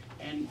hard.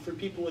 And for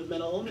people with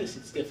mental illness,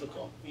 it's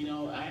difficult. You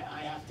know,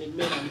 I have to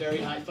admit, I'm very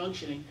high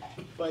functioning,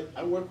 but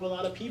I work with a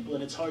lot of people,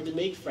 and it's hard to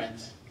make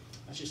friends.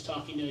 I was just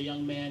talking to a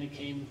young man who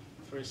came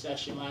for a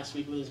session last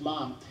week with his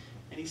mom,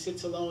 and he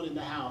sits alone in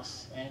the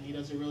house, and he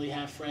doesn't really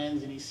have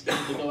friends, and he's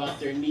scared to go out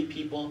there and meet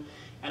people.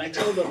 And I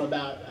told him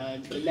about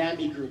the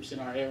NAMI groups in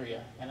our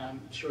area, and I'm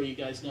sure you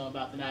guys know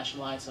about the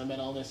National Alliance on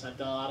Mental Illness. I've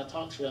done a lot of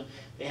talks for them.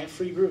 They have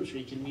free groups where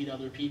you can meet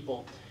other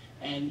people.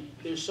 And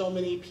there's so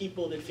many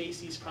people that face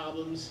these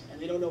problems, and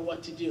they don't know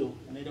what to do,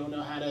 and they don't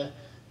know how to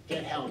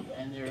get help,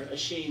 and they're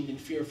ashamed and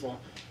fearful.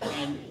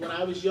 And when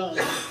I was young,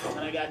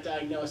 when I got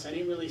diagnosed, I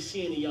didn't really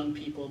see any young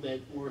people that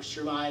were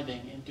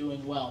surviving and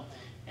doing well.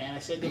 And I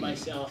said to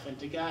myself and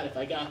to God, if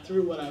I got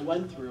through what I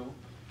went through,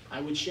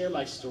 I would share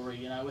my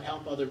story, and I would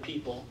help other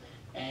people.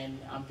 And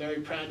I'm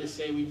very proud to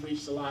say we've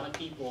reached a lot of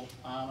people.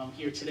 I'm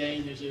here today,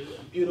 and there's a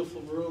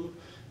beautiful room.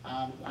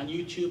 On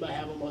YouTube, I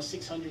have almost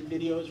 600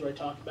 videos where I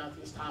talk about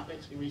these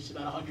topics. We reached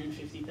about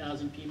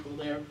 150,000 people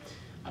there.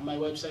 On my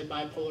website,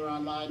 Bipolar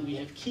Online, we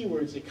have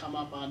keywords that come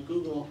up on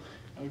Google,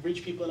 and we've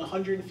reached people in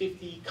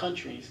 150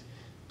 countries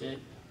that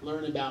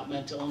learn about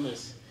mental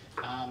illness.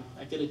 I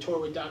did a tour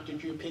with Dr.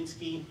 Drew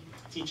Pinsky,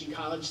 teaching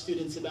college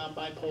students about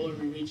bipolar.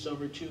 We reached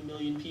over 2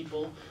 million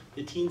people.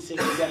 The teen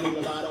singer Demi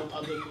Lovato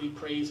publicly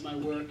praised my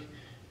work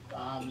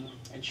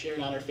and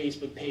shared on her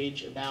Facebook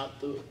page about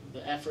the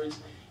efforts.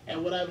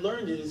 And what I've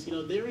learned is, you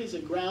know, there is a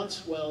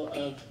groundswell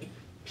of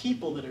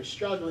people that are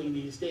struggling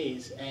these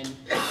days. And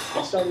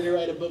I started to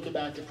write a book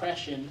about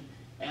depression,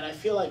 and I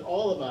feel like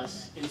all of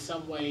us in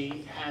some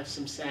way have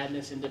some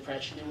sadness and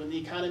depression. And when the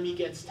economy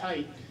gets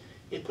tight,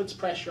 it puts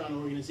pressure on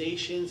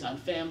organizations, on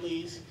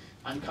families,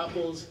 on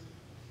couples.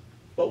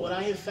 But what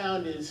I have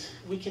found is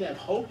we can have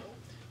hope,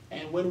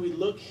 and when we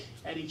look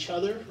at each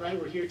other, right,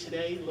 we're here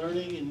today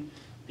learning and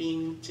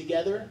being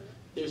together,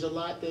 there's a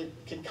lot that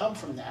can come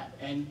from that.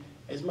 And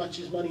as much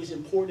as money is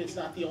important, it's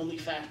not the only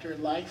factor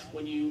in life.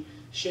 When you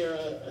share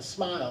a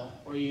smile,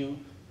 or you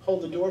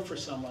hold the door for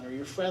someone, or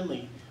you're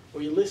friendly,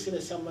 or you listen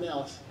to someone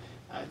else,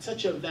 it's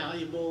such a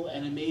valuable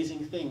and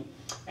amazing thing.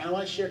 And I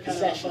want to share kind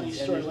of a funny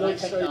story.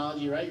 With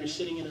technology, right? You're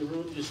sitting in a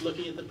room just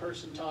looking at the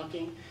person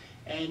talking,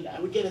 and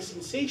I would get a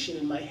sensation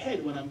in my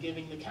head when I'm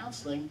giving the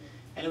counseling,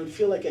 and it would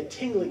feel like a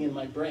tingling in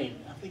my brain.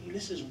 I'm thinking,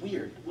 this is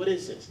weird. What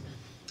is this?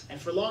 And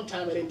for a long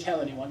time, I didn't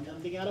tell anyone.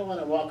 I'm thinking, I don't want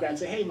to walk around and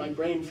say, hey, my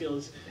brain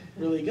feels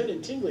really good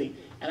and tingly.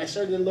 And I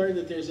started to learn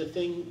that there's a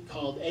thing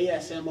called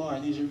ASMR,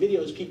 and these are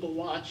videos people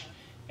watch,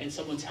 and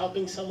someone's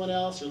helping someone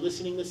else or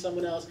listening to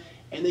someone else,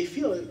 and they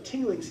feel a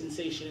tingling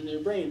sensation in their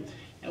brain.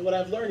 And what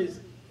I've learned is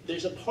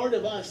there's a part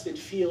of us that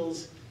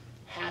feels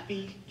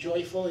happy,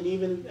 joyful, and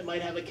even it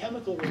might have a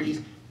chemical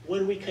release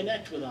when we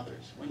connect with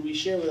others, when we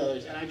share with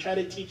others. And I try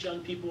to teach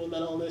young people with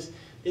mental illness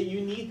that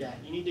you need that.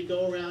 You need to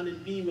go around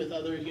and be with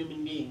other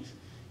human beings.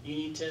 You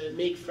need to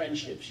make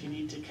friendships. You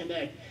need to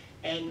connect.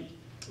 And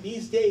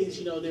these days,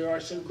 you know, there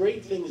are some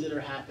great things that are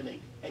happening.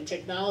 And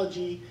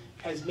technology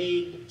has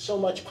made so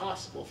much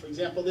possible. For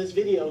example, this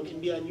video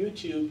can be on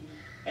YouTube,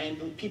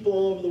 and people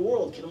all over the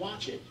world can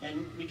watch it.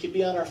 And we could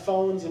be on our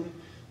phones and,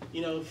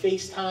 you know,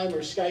 FaceTime or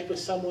Skype with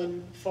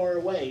someone far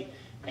away.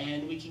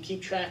 And we can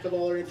keep track of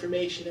all our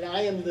information. And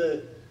I have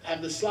the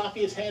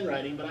sloppiest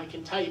handwriting, but I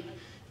can type,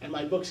 and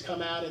my books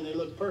come out and they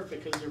look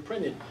perfect because they're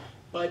printed.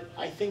 But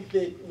I think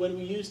that when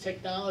we use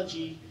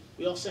technology,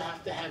 we also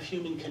have to have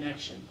human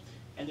connection.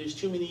 And there's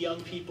too many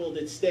young people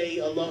that stay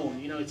alone.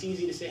 You know, it's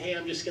easy to say, hey,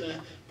 I'm just going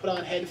to put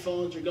on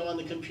headphones or go on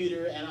the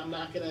computer, and I'm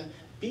not going to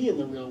be in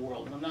the real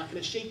world. And I'm not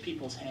going to shake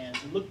people's hands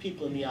and look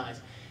people in the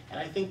eyes. And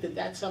I think that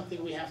that's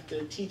something we have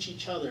to teach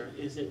each other,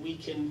 is that we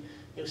can,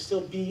 you know,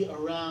 still be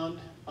around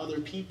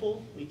other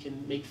people. We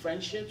can make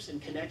friendships and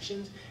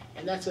connections.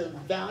 And that's a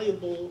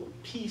valuable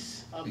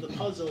piece of the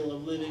puzzle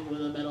of living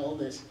with a mental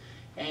illness.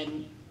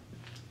 And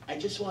I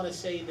just want to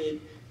say that,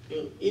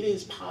 you know, it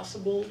is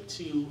possible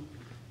to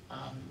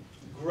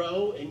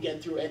grow and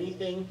get through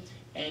anything.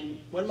 And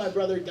when my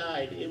brother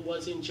died, it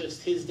wasn't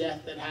just his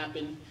death that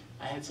happened.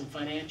 I had some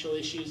financial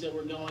issues that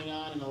were going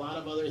on and a lot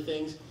of other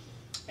things.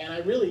 And I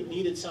really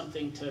needed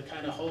something to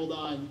kind of hold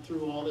on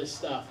through all this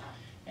stuff.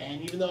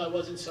 And even though I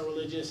wasn't so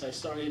religious, I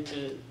started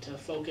to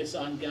focus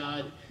on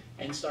God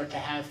and start to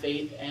have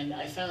faith. And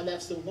I found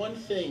that's the one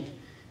thing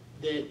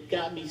that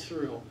got me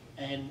through.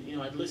 And, you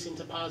know, I'd listen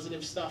to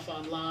positive stuff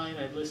online,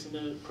 I'd listen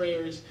to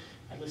prayers,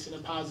 I'd listen to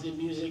positive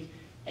music,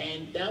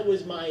 and that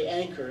was my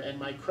anchor and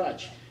my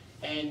crutch.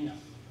 And,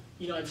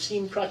 you know, I've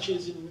seen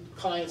crutches in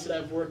clients that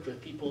I've worked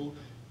with. People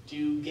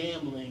do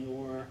gambling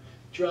or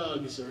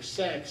drugs or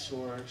sex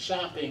or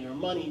shopping or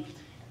money.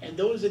 And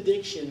those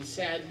addictions,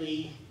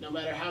 sadly, no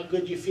matter how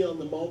good you feel in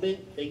the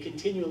moment, they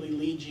continually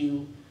lead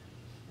you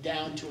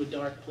down to a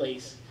dark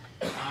place.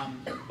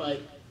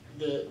 But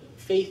the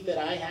faith that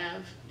I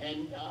have,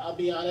 and I'll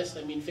be honest,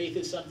 I mean, faith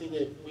is something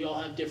that we all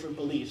have different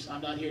beliefs.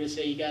 I'm not here to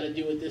say you got to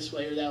do it this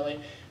way or that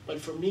way. But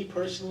for me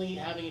personally,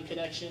 having a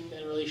connection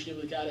and a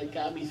relationship with God, it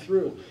got me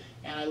through.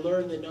 And I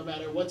learned that no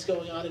matter what's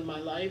going on in my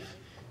life,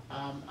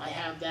 I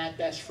have that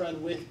best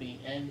friend with me.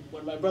 And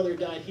when my brother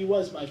died, he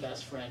was my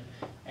best friend.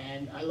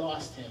 And I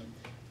lost him.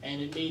 And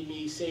it made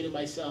me say to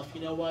myself, you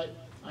know what?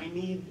 I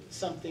need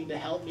something to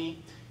help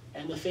me.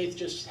 And the faith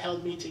just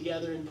held me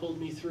together and pulled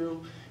me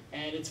through.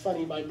 And it's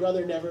funny, my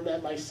brother never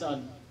met my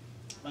son.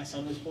 My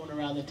son was born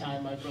around the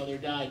time my brother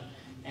died.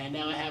 And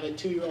now I have a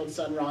 2-year-old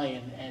son,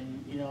 Ryan.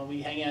 And, you know,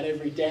 we hang out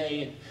every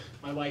day. And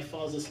my wife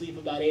falls asleep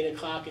about 8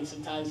 o'clock. And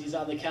sometimes he's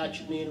on the couch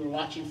with me and we're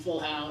watching Full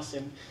House.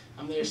 And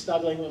I'm there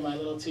snuggling with my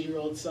little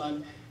 2-year-old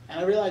son. And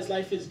I realize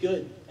life is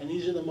good. And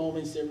these are the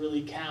moments that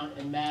really count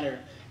and matter.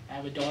 I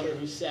have a daughter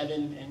who's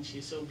 7, and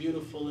she's so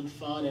beautiful and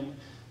fun. And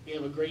we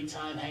have a great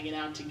time hanging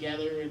out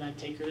together. And I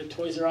take her to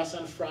Toys R Us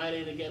on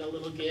Friday to get a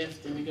little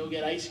gift. And we go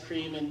get ice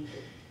cream. And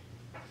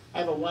I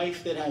have a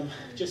wife that I've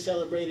just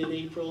celebrated in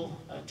April,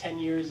 10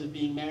 years of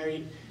being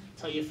married.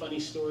 I'll tell you a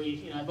funny story.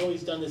 You know, I've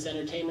always done this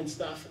entertainment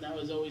stuff, and that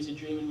was always a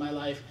dream in my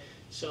life.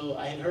 So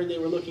I had heard they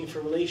were looking for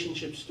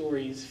relationship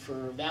stories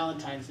for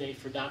Valentine's Day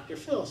for Dr.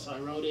 Phil. So I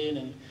wrote in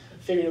and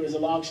figured it was a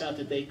long shot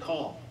that they'd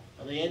call.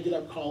 Well, they ended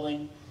up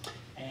calling,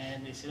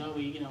 and they said, oh,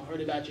 we heard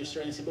about your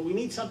story. And I said, but we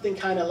need something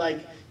kind of like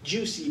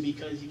juicy,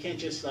 because you can't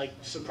just like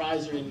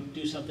surprise her and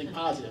do something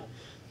positive.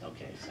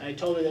 Okay, so I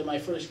told her that my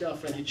first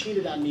girlfriend had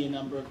cheated on me a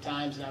number of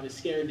times, and I was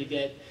scared to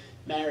get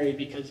married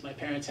because my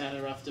parents had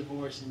a rough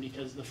divorce and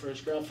because of the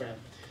first girlfriend.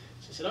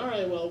 So I said, all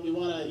right, well, we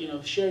want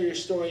to share your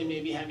story and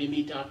maybe have you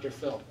meet Dr.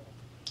 Phil.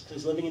 So I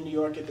was living in New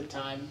York at the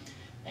time,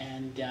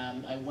 and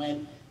I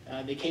went,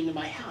 they came to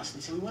my house,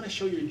 and they said, we want to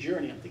show your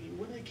journey. I'm thinking,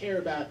 what do they care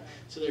about?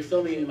 So they're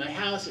filming me in my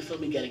house, they're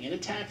filming me getting in a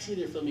taxi,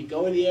 they're filming me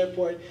going to the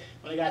airport.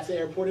 When I got to the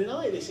airport in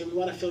LA, they said, we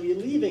want to film you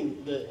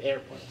leaving the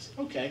airport. I said,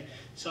 okay.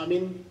 So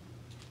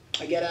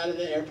I get out of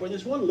the airport,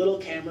 there's one little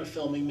camera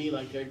filming me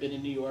like there had been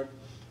in New York.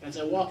 As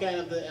I walk out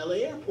of the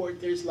LA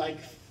airport, there's like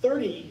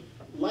 30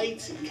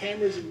 lights and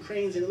cameras and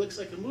cranes, and it looks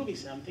like a movie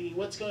set. I'm thinking,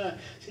 what's going on?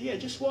 So yeah,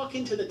 just walk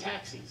into the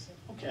taxis.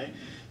 Okay.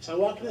 So I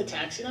walk into the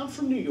taxi, and I'm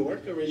from New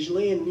York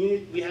originally, and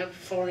we have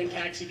foreign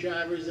taxi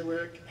drivers that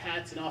wear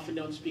hats and often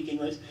don't speak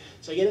English.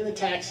 So I get in the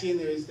taxi, and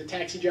there's the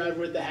taxi driver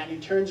with the hat,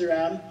 and he turns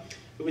around.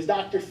 It was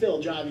Dr.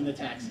 Phil driving the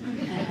taxi.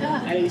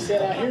 And he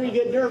said, I hear you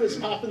get nervous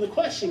popping the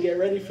question, get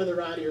ready for the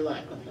ride of your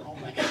life. I'm like, oh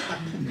my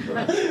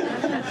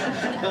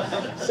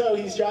God. So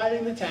he's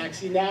driving the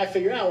taxi. Now I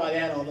figure out why they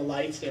had all the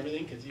lights and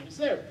everything, because he was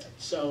there.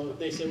 So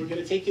they said, we're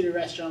going to take you to a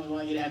restaurant. We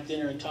want you to have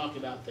dinner and talk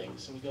about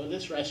things. So we go to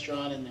this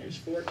restaurant, and there's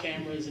 4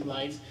 cameras and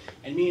lights,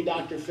 and me and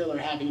Dr. Phil are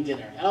having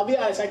dinner. And I'll be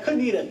honest, I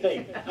couldn't eat a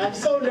thing. I'm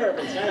so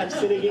nervous. Right? I'm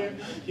sitting here.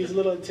 He's a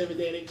little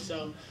intimidating.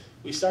 So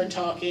we start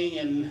talking,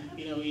 and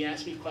he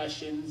asked me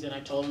questions, and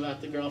I told him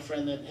about the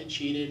girlfriend that had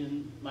cheated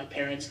and my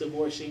parents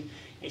divorcing. And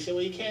he said,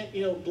 well, you can't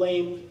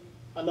blame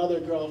another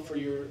girl for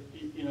your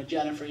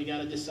Jennifer. You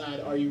got to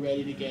decide, are you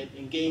ready to get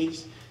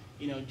engaged?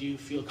 Do you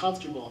feel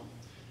comfortable?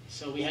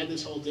 So we had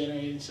this whole dinner,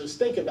 and so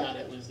think about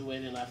it was the way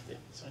they left it.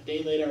 So a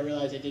day later, I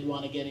realized I did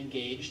want to get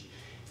engaged,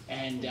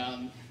 and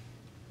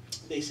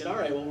they said, all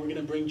right, well, we're going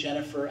to bring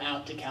Jennifer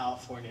out to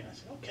California. I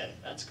said, okay,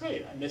 that's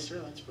great. I miss her.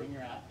 Let's bring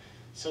her out.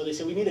 So they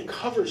said, we need a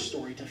cover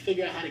story to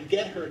figure out how to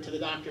get her to the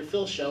Dr.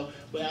 Phil show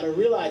without her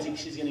realizing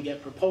she's going to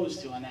get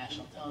proposed to on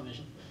national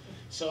television.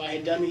 So I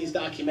had done these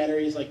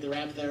documentaries like the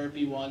Rap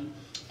Therapy one,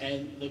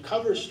 and the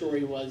cover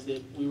story was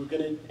that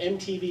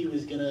MTV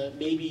was going to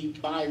maybe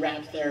buy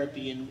Rap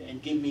Therapy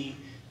and give me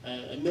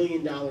a $1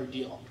 million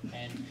deal.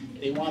 And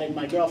they wanted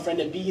my girlfriend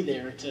to be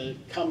there to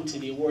come to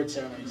the award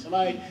ceremony.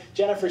 So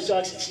Jennifer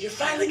said, you're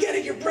finally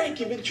getting your break.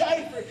 You've been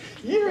trying for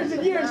years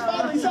and years.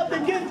 Finally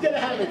something good's going to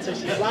happen. So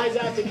she flies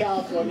out to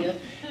California.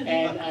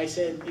 And I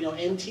said,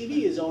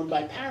 MTV is owned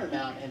by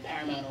Paramount, and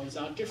Paramount owns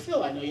Dr.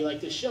 Phil. I know you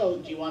like the show.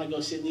 Do you want to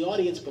go sit in the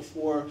audience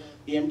before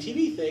the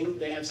MTV thing?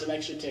 They have some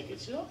extra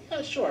tickets. Oh,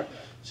 yeah, sure.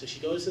 So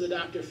she goes to the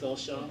Dr. Phil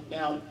show.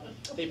 Now,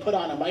 they put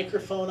on a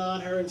microphone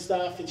on her and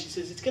stuff, and she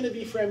says, it's going to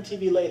be for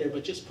MTV later,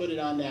 but just put it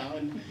on now.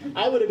 And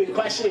I would have been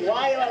questioning,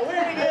 why am I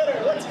wearing it,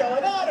 or what's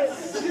going on? Or,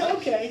 she said,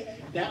 okay.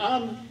 Now,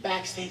 I'm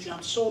backstage, and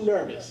I'm so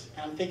nervous.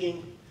 And I'm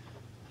thinking,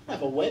 I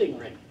have a wedding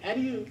ring. How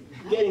do you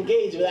get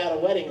engaged without a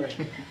wedding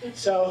ring?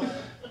 So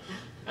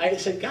I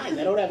said, guys,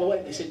 I don't have a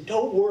wedding. They said,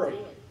 don't worry.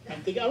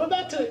 I'm thinking, I'm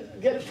about to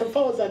get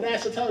proposed on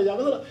national television.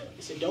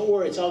 They said, don't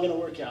worry, it's all going to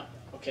work out.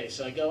 Okay,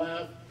 so I go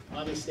out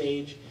on the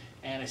stage,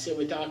 and I sit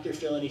with Dr.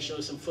 Phil, and he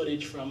shows some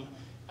footage from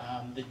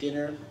the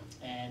dinner,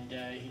 and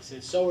he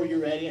said, "So are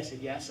you ready?" I said,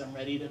 "Yes, I'm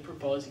ready to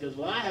propose." He goes,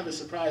 "Well, I have a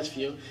surprise for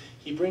you."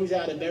 He brings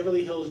out a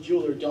Beverly Hills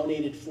jeweler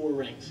donated 4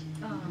 rings.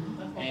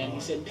 And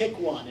he said, "Pick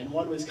one." And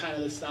one was kind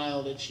of the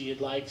style that she had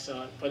liked,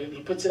 so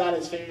he puts it on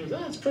his finger and goes,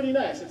 "Oh, it's pretty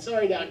nice." I said,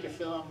 "Sorry, Dr.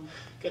 Phil, I'm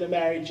going to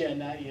marry Jen,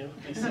 not you."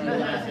 They started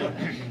laughing.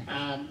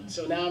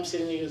 So now I'm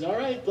sitting there, he goes, "All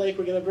right, Blake,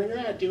 we're going to bring her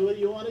out. Do what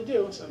you want to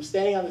do." So I'm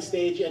standing on the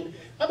stage, and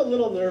I'm a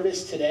little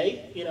nervous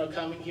today, you know,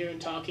 coming here and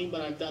talking,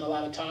 but I've done a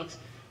lot of talks.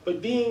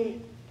 But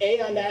being A,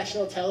 on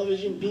national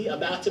television, B,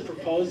 about to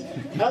propose,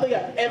 I don't think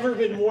I've ever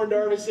been more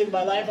nervous in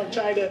my life. I'm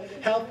trying to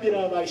help, you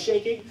know, by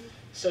shaking.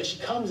 So she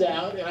comes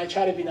out, and I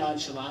try to be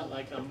nonchalant,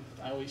 like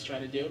I always try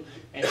to do.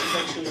 And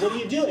she goes, "What are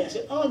you doing?" I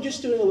said, "Oh, I'm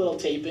just doing a little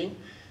taping."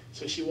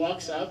 So she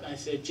walks up, and I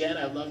said, "Jen,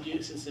 I've loved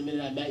you since the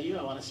minute I met you.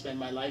 I want to spend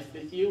my life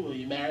with you. Will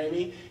you marry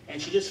me?"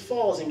 And she just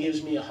falls and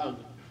gives me a hug.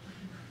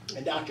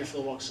 And Dr.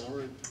 Phil walks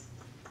over.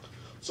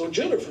 "So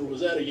Jennifer,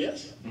 was that a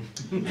yes?"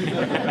 And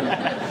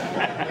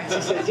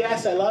she says,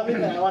 "Yes, I love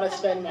him, and I want to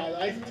spend my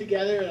life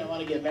together, and I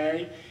want to get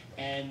married."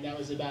 And that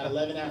was about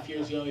 11.5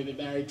 years ago. We've been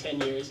married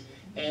 10 years.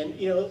 And,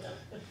 you know,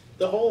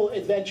 the whole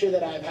adventure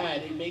that I've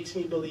had, it makes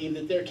me believe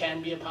that there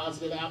can be a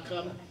positive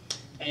outcome.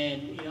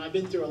 And, you know, I've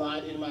been through a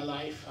lot in my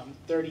life. I'm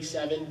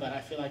 37, but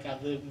I feel like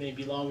I've lived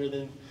maybe longer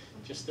than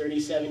just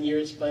 37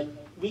 years. But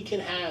we can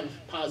have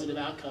positive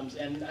outcomes.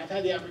 And I've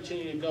had the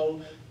opportunity to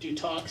go do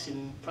talks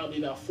in probably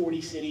about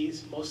 40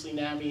 cities, mostly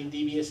NAMI and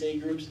DBSA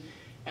groups.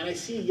 And I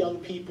see young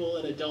people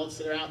and adults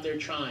that are out there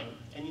trying.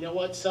 And you know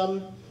what?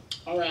 Some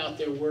are out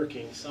there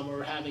working. Some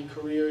are having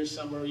careers.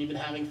 Some are even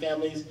having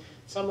families.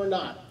 Some are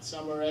not.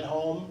 Some are at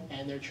home,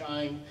 and they're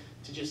trying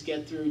to just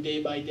get through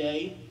day by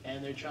day,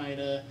 and they're trying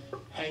to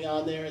hang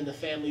on there, and the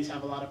families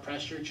have a lot of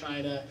pressure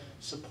trying to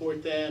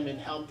support them and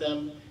help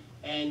them.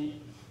 And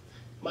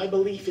my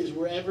belief is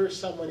wherever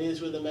someone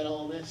is with a mental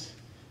illness,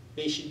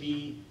 they should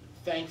be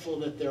thankful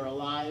that they're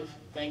alive,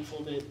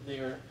 thankful that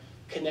they're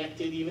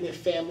connected. Even if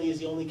family is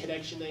the only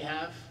connection they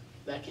have,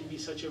 that can be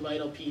such a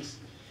vital piece.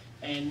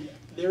 And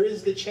there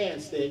is the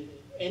chance that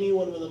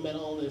anyone with a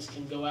mental illness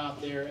can go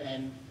out there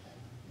and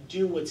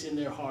do what's in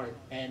their heart.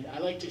 And I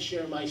like to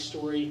share my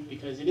story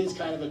because it is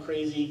kind of a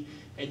crazy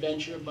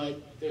adventure,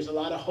 but there's a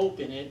lot of hope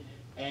in it.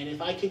 And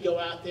if I could go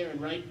out there and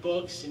write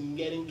books and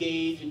get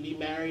engaged and be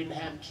married and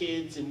have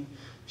kids and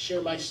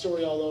share my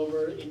story all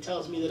over, it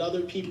tells me that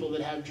other people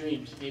that have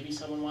dreams, maybe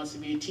someone wants to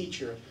be a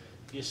teacher,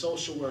 be a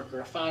social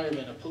worker, a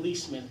fireman, a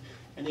policeman,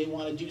 and they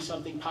want to do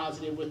something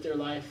positive with their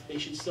life, they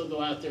should still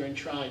go out there and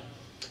try.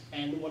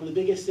 And one of the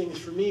biggest things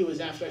for me was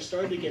after I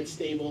started to get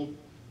stable,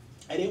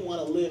 I didn't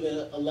want to live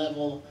at a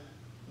level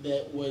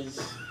that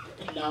was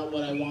not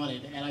what I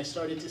wanted. And I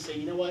started to say,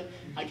 you know what,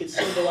 I could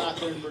still go out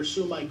there and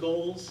pursue my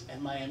goals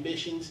and my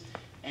ambitions.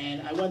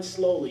 And I went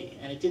slowly,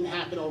 and it didn't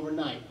happen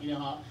overnight. You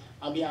know,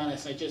 I'll be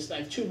honest, I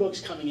have 2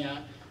 books coming out.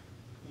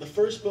 The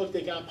first book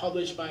that got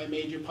published by a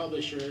major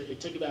publisher, it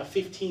took about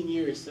 15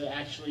 years to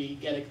actually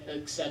get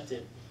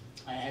accepted.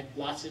 I had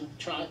lots of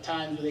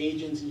times with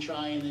agents and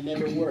trying, and it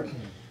never worked.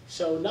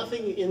 So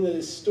nothing in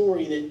the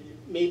story that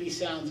maybe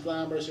sounds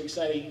glamorous or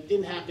exciting, it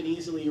didn't happen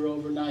easily or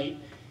overnight.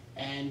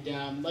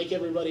 And like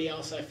everybody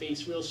else, I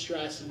face real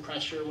stress and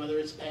pressure, whether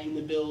it's paying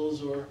the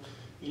bills or,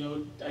 you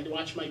know, I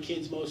watch my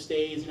kids most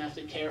days and have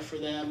to care for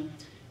them.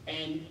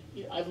 And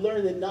I've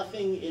learned that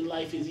nothing in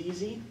life is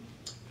easy,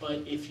 but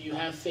if you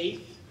have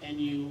faith and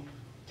you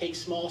take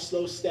small,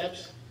 slow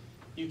steps,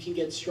 you can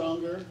get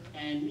stronger.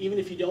 And even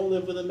if you don't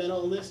live with a mental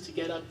illness, to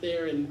get up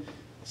there and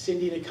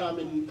Cindy to come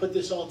and put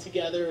this all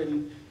together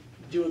and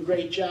do a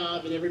great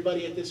job, and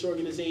everybody at this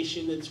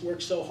organization that's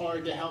worked so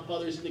hard to help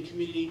others in the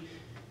community,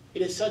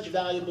 it is such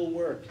valuable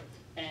work.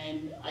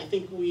 And I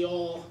think we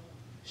all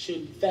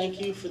should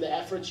thank you for the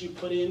efforts you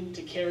put in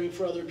to caring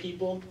for other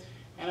people.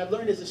 And I've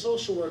learned as a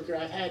social worker,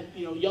 I've had,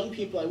 you know, young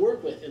people I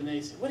work with, and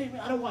they say, "What do you mean?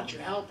 I don't want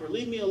your help," or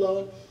 "Leave me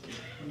alone."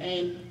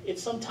 And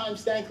it's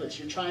sometimes thankless.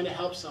 You're trying to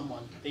help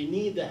someone. They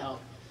need the help.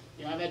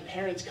 You know, I've had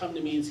parents come to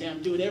me and say,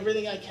 "I'm doing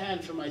everything I can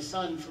for my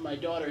son, for my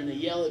daughter," and they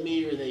yell at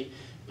me, or they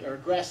are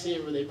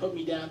aggressive, or they put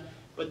me down.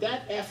 But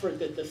that effort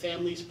that the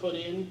families put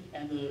in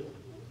and the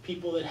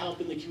people that help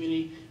in the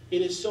community,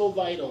 it is so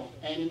vital.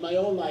 And in my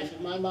own life,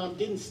 if my mom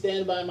didn't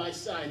stand by my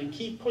side and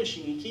keep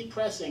pushing and keep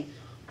pressing,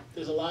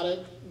 there's a lot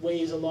of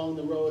ways along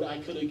the road I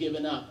could have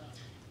given up.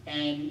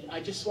 And I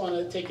just want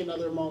to take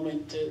another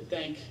moment to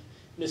thank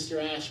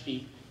Mr.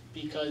 Ashby,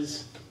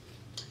 because,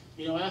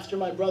 you know, after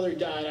my brother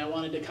died, I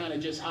wanted to kind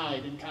of just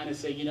hide and kind of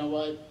say, you know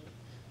what,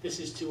 this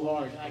is too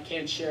hard. I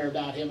can't share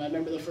about him. I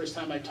remember the first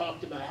time I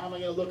talked about it, how am I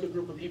going to look a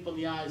group of people in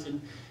the eyes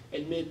and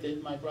admit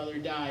that my brother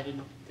died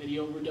and that he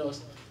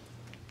overdosed?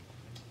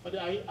 But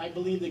I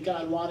believe that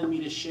God wanted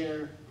me to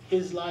share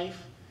his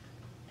life,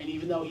 and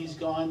even though he's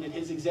gone, that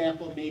his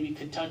example maybe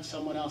could touch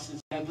someone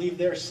else's. I believe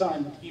their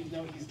son, even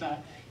though he's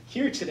not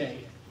here today,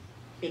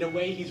 in a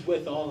way he's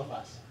with all of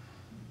us.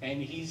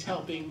 And he's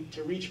helping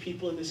to reach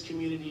people in this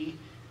community,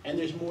 and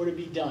there's more to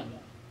be done.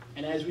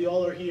 And as we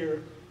all are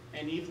here,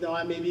 and even though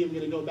I maybe am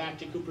going to go back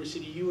to Cooper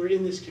City, you are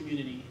in this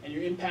community, and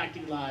you're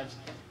impacting lives,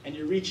 and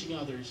you're reaching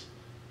others.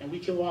 and we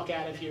can walk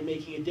out of here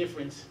making a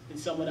difference in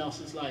someone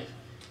else's life.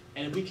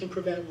 And if we can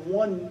prevent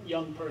one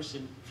young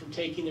person from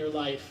taking their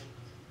life,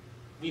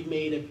 we've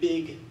made a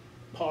big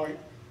part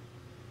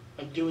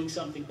of doing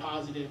something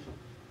positive.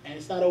 And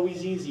it's not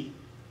always easy,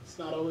 it's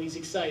not always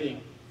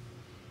exciting,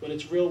 but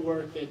it's real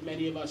work that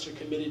many of us are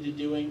committed to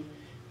doing.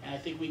 And I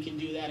think we can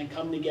do that and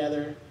come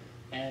together,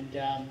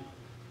 and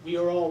we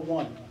are all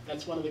one.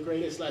 That's one of the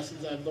greatest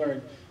lessons I've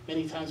learned.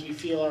 Many times we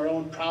feel our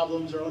own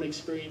problems, our own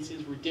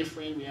experiences, we're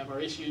different, we have our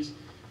issues.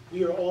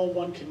 We are all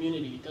one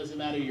community. It doesn't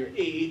matter your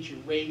age, your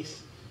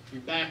race,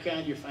 your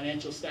background, your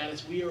financial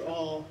status. We are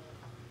all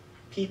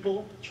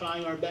people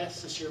trying our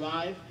best to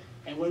survive,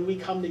 and when we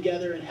come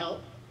together and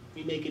help,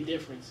 we make a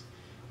difference.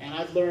 And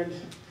I've learned,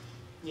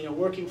 you know,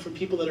 working from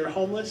people that are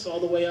homeless all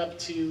the way up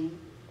to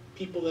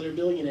people that are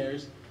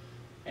billionaires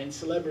and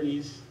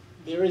celebrities,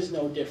 there is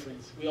no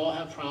difference. We all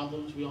have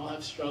problems, we all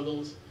have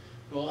struggles,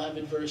 we all have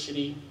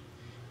adversity,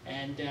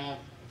 and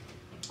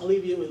I'll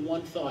leave you with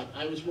one thought.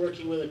 I was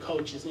working with a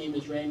coach, his name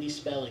is Randy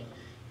Spelling,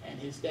 and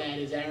his dad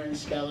is Aaron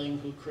Spelling,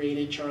 who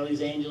created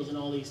Charlie's Angels and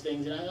all these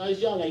things. And I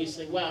was young, I used to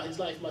think, wow, his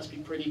life must be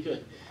pretty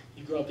good.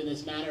 He grew up in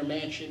this manor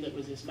mansion that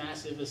was this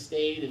massive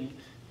estate, and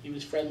he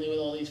was friendly with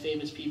all these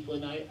famous people,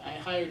 and I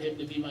hired him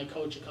to be my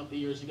coach a couple of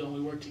years ago, and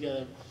we worked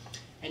together.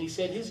 And he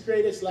said his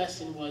greatest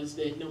lesson was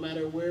that no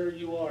matter where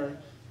you are,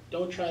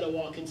 don't try to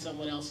walk in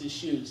someone else's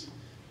shoes.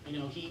 You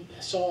know, he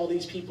saw all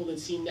these people that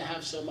seemed to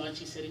have so much.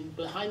 He said, and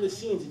behind the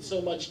scenes, it's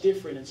so much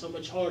different and so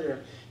much harder,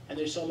 and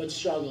there's so much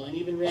struggle. And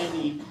even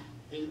Randy,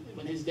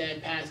 when his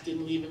dad passed,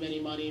 didn't leave him any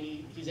money,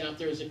 and he's out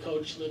there as a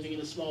coach, living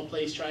in a small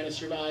place, trying to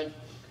survive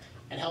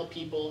and help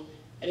people.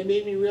 And it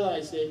made me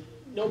realize that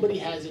nobody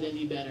has it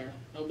any better.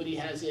 Nobody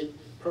has it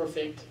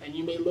perfect. And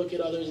you may look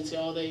at others and say,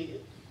 oh, they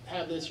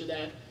have this or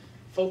that.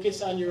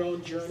 Focus on your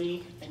own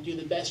journey and do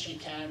the best you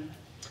can.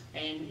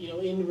 And you know,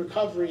 in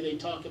recovery, they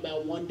talk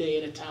about one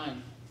day at a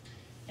time.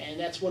 And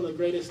that's one of the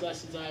greatest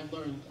lessons I've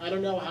learned. I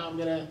don't know how I'm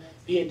going to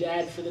be a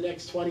dad for the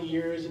next 20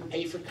 years and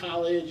pay for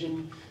college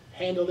and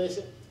handle this.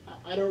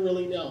 I don't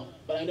really know.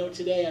 But I know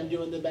today I'm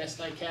doing the best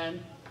I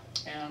can.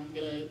 And I'm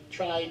going to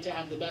try to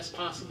have the best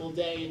possible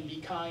day and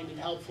be kind and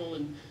helpful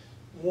and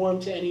warm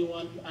to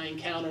anyone I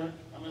encounter.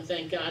 I'm going to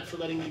thank God for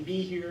letting me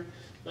be here,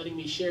 letting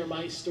me share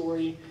my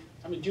story.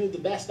 I'm going to do the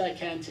best I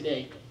can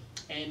today.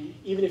 And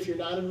even if you're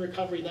not in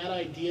recovery, that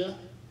idea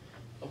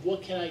of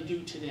what can I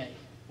do today?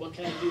 What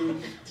can I do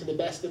to the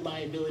best of my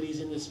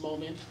abilities in this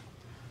moment?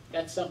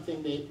 That's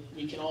something that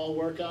we can all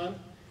work on,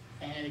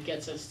 and it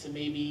gets us to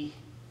maybe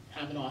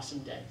have an awesome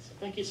day. So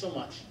thank you so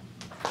much.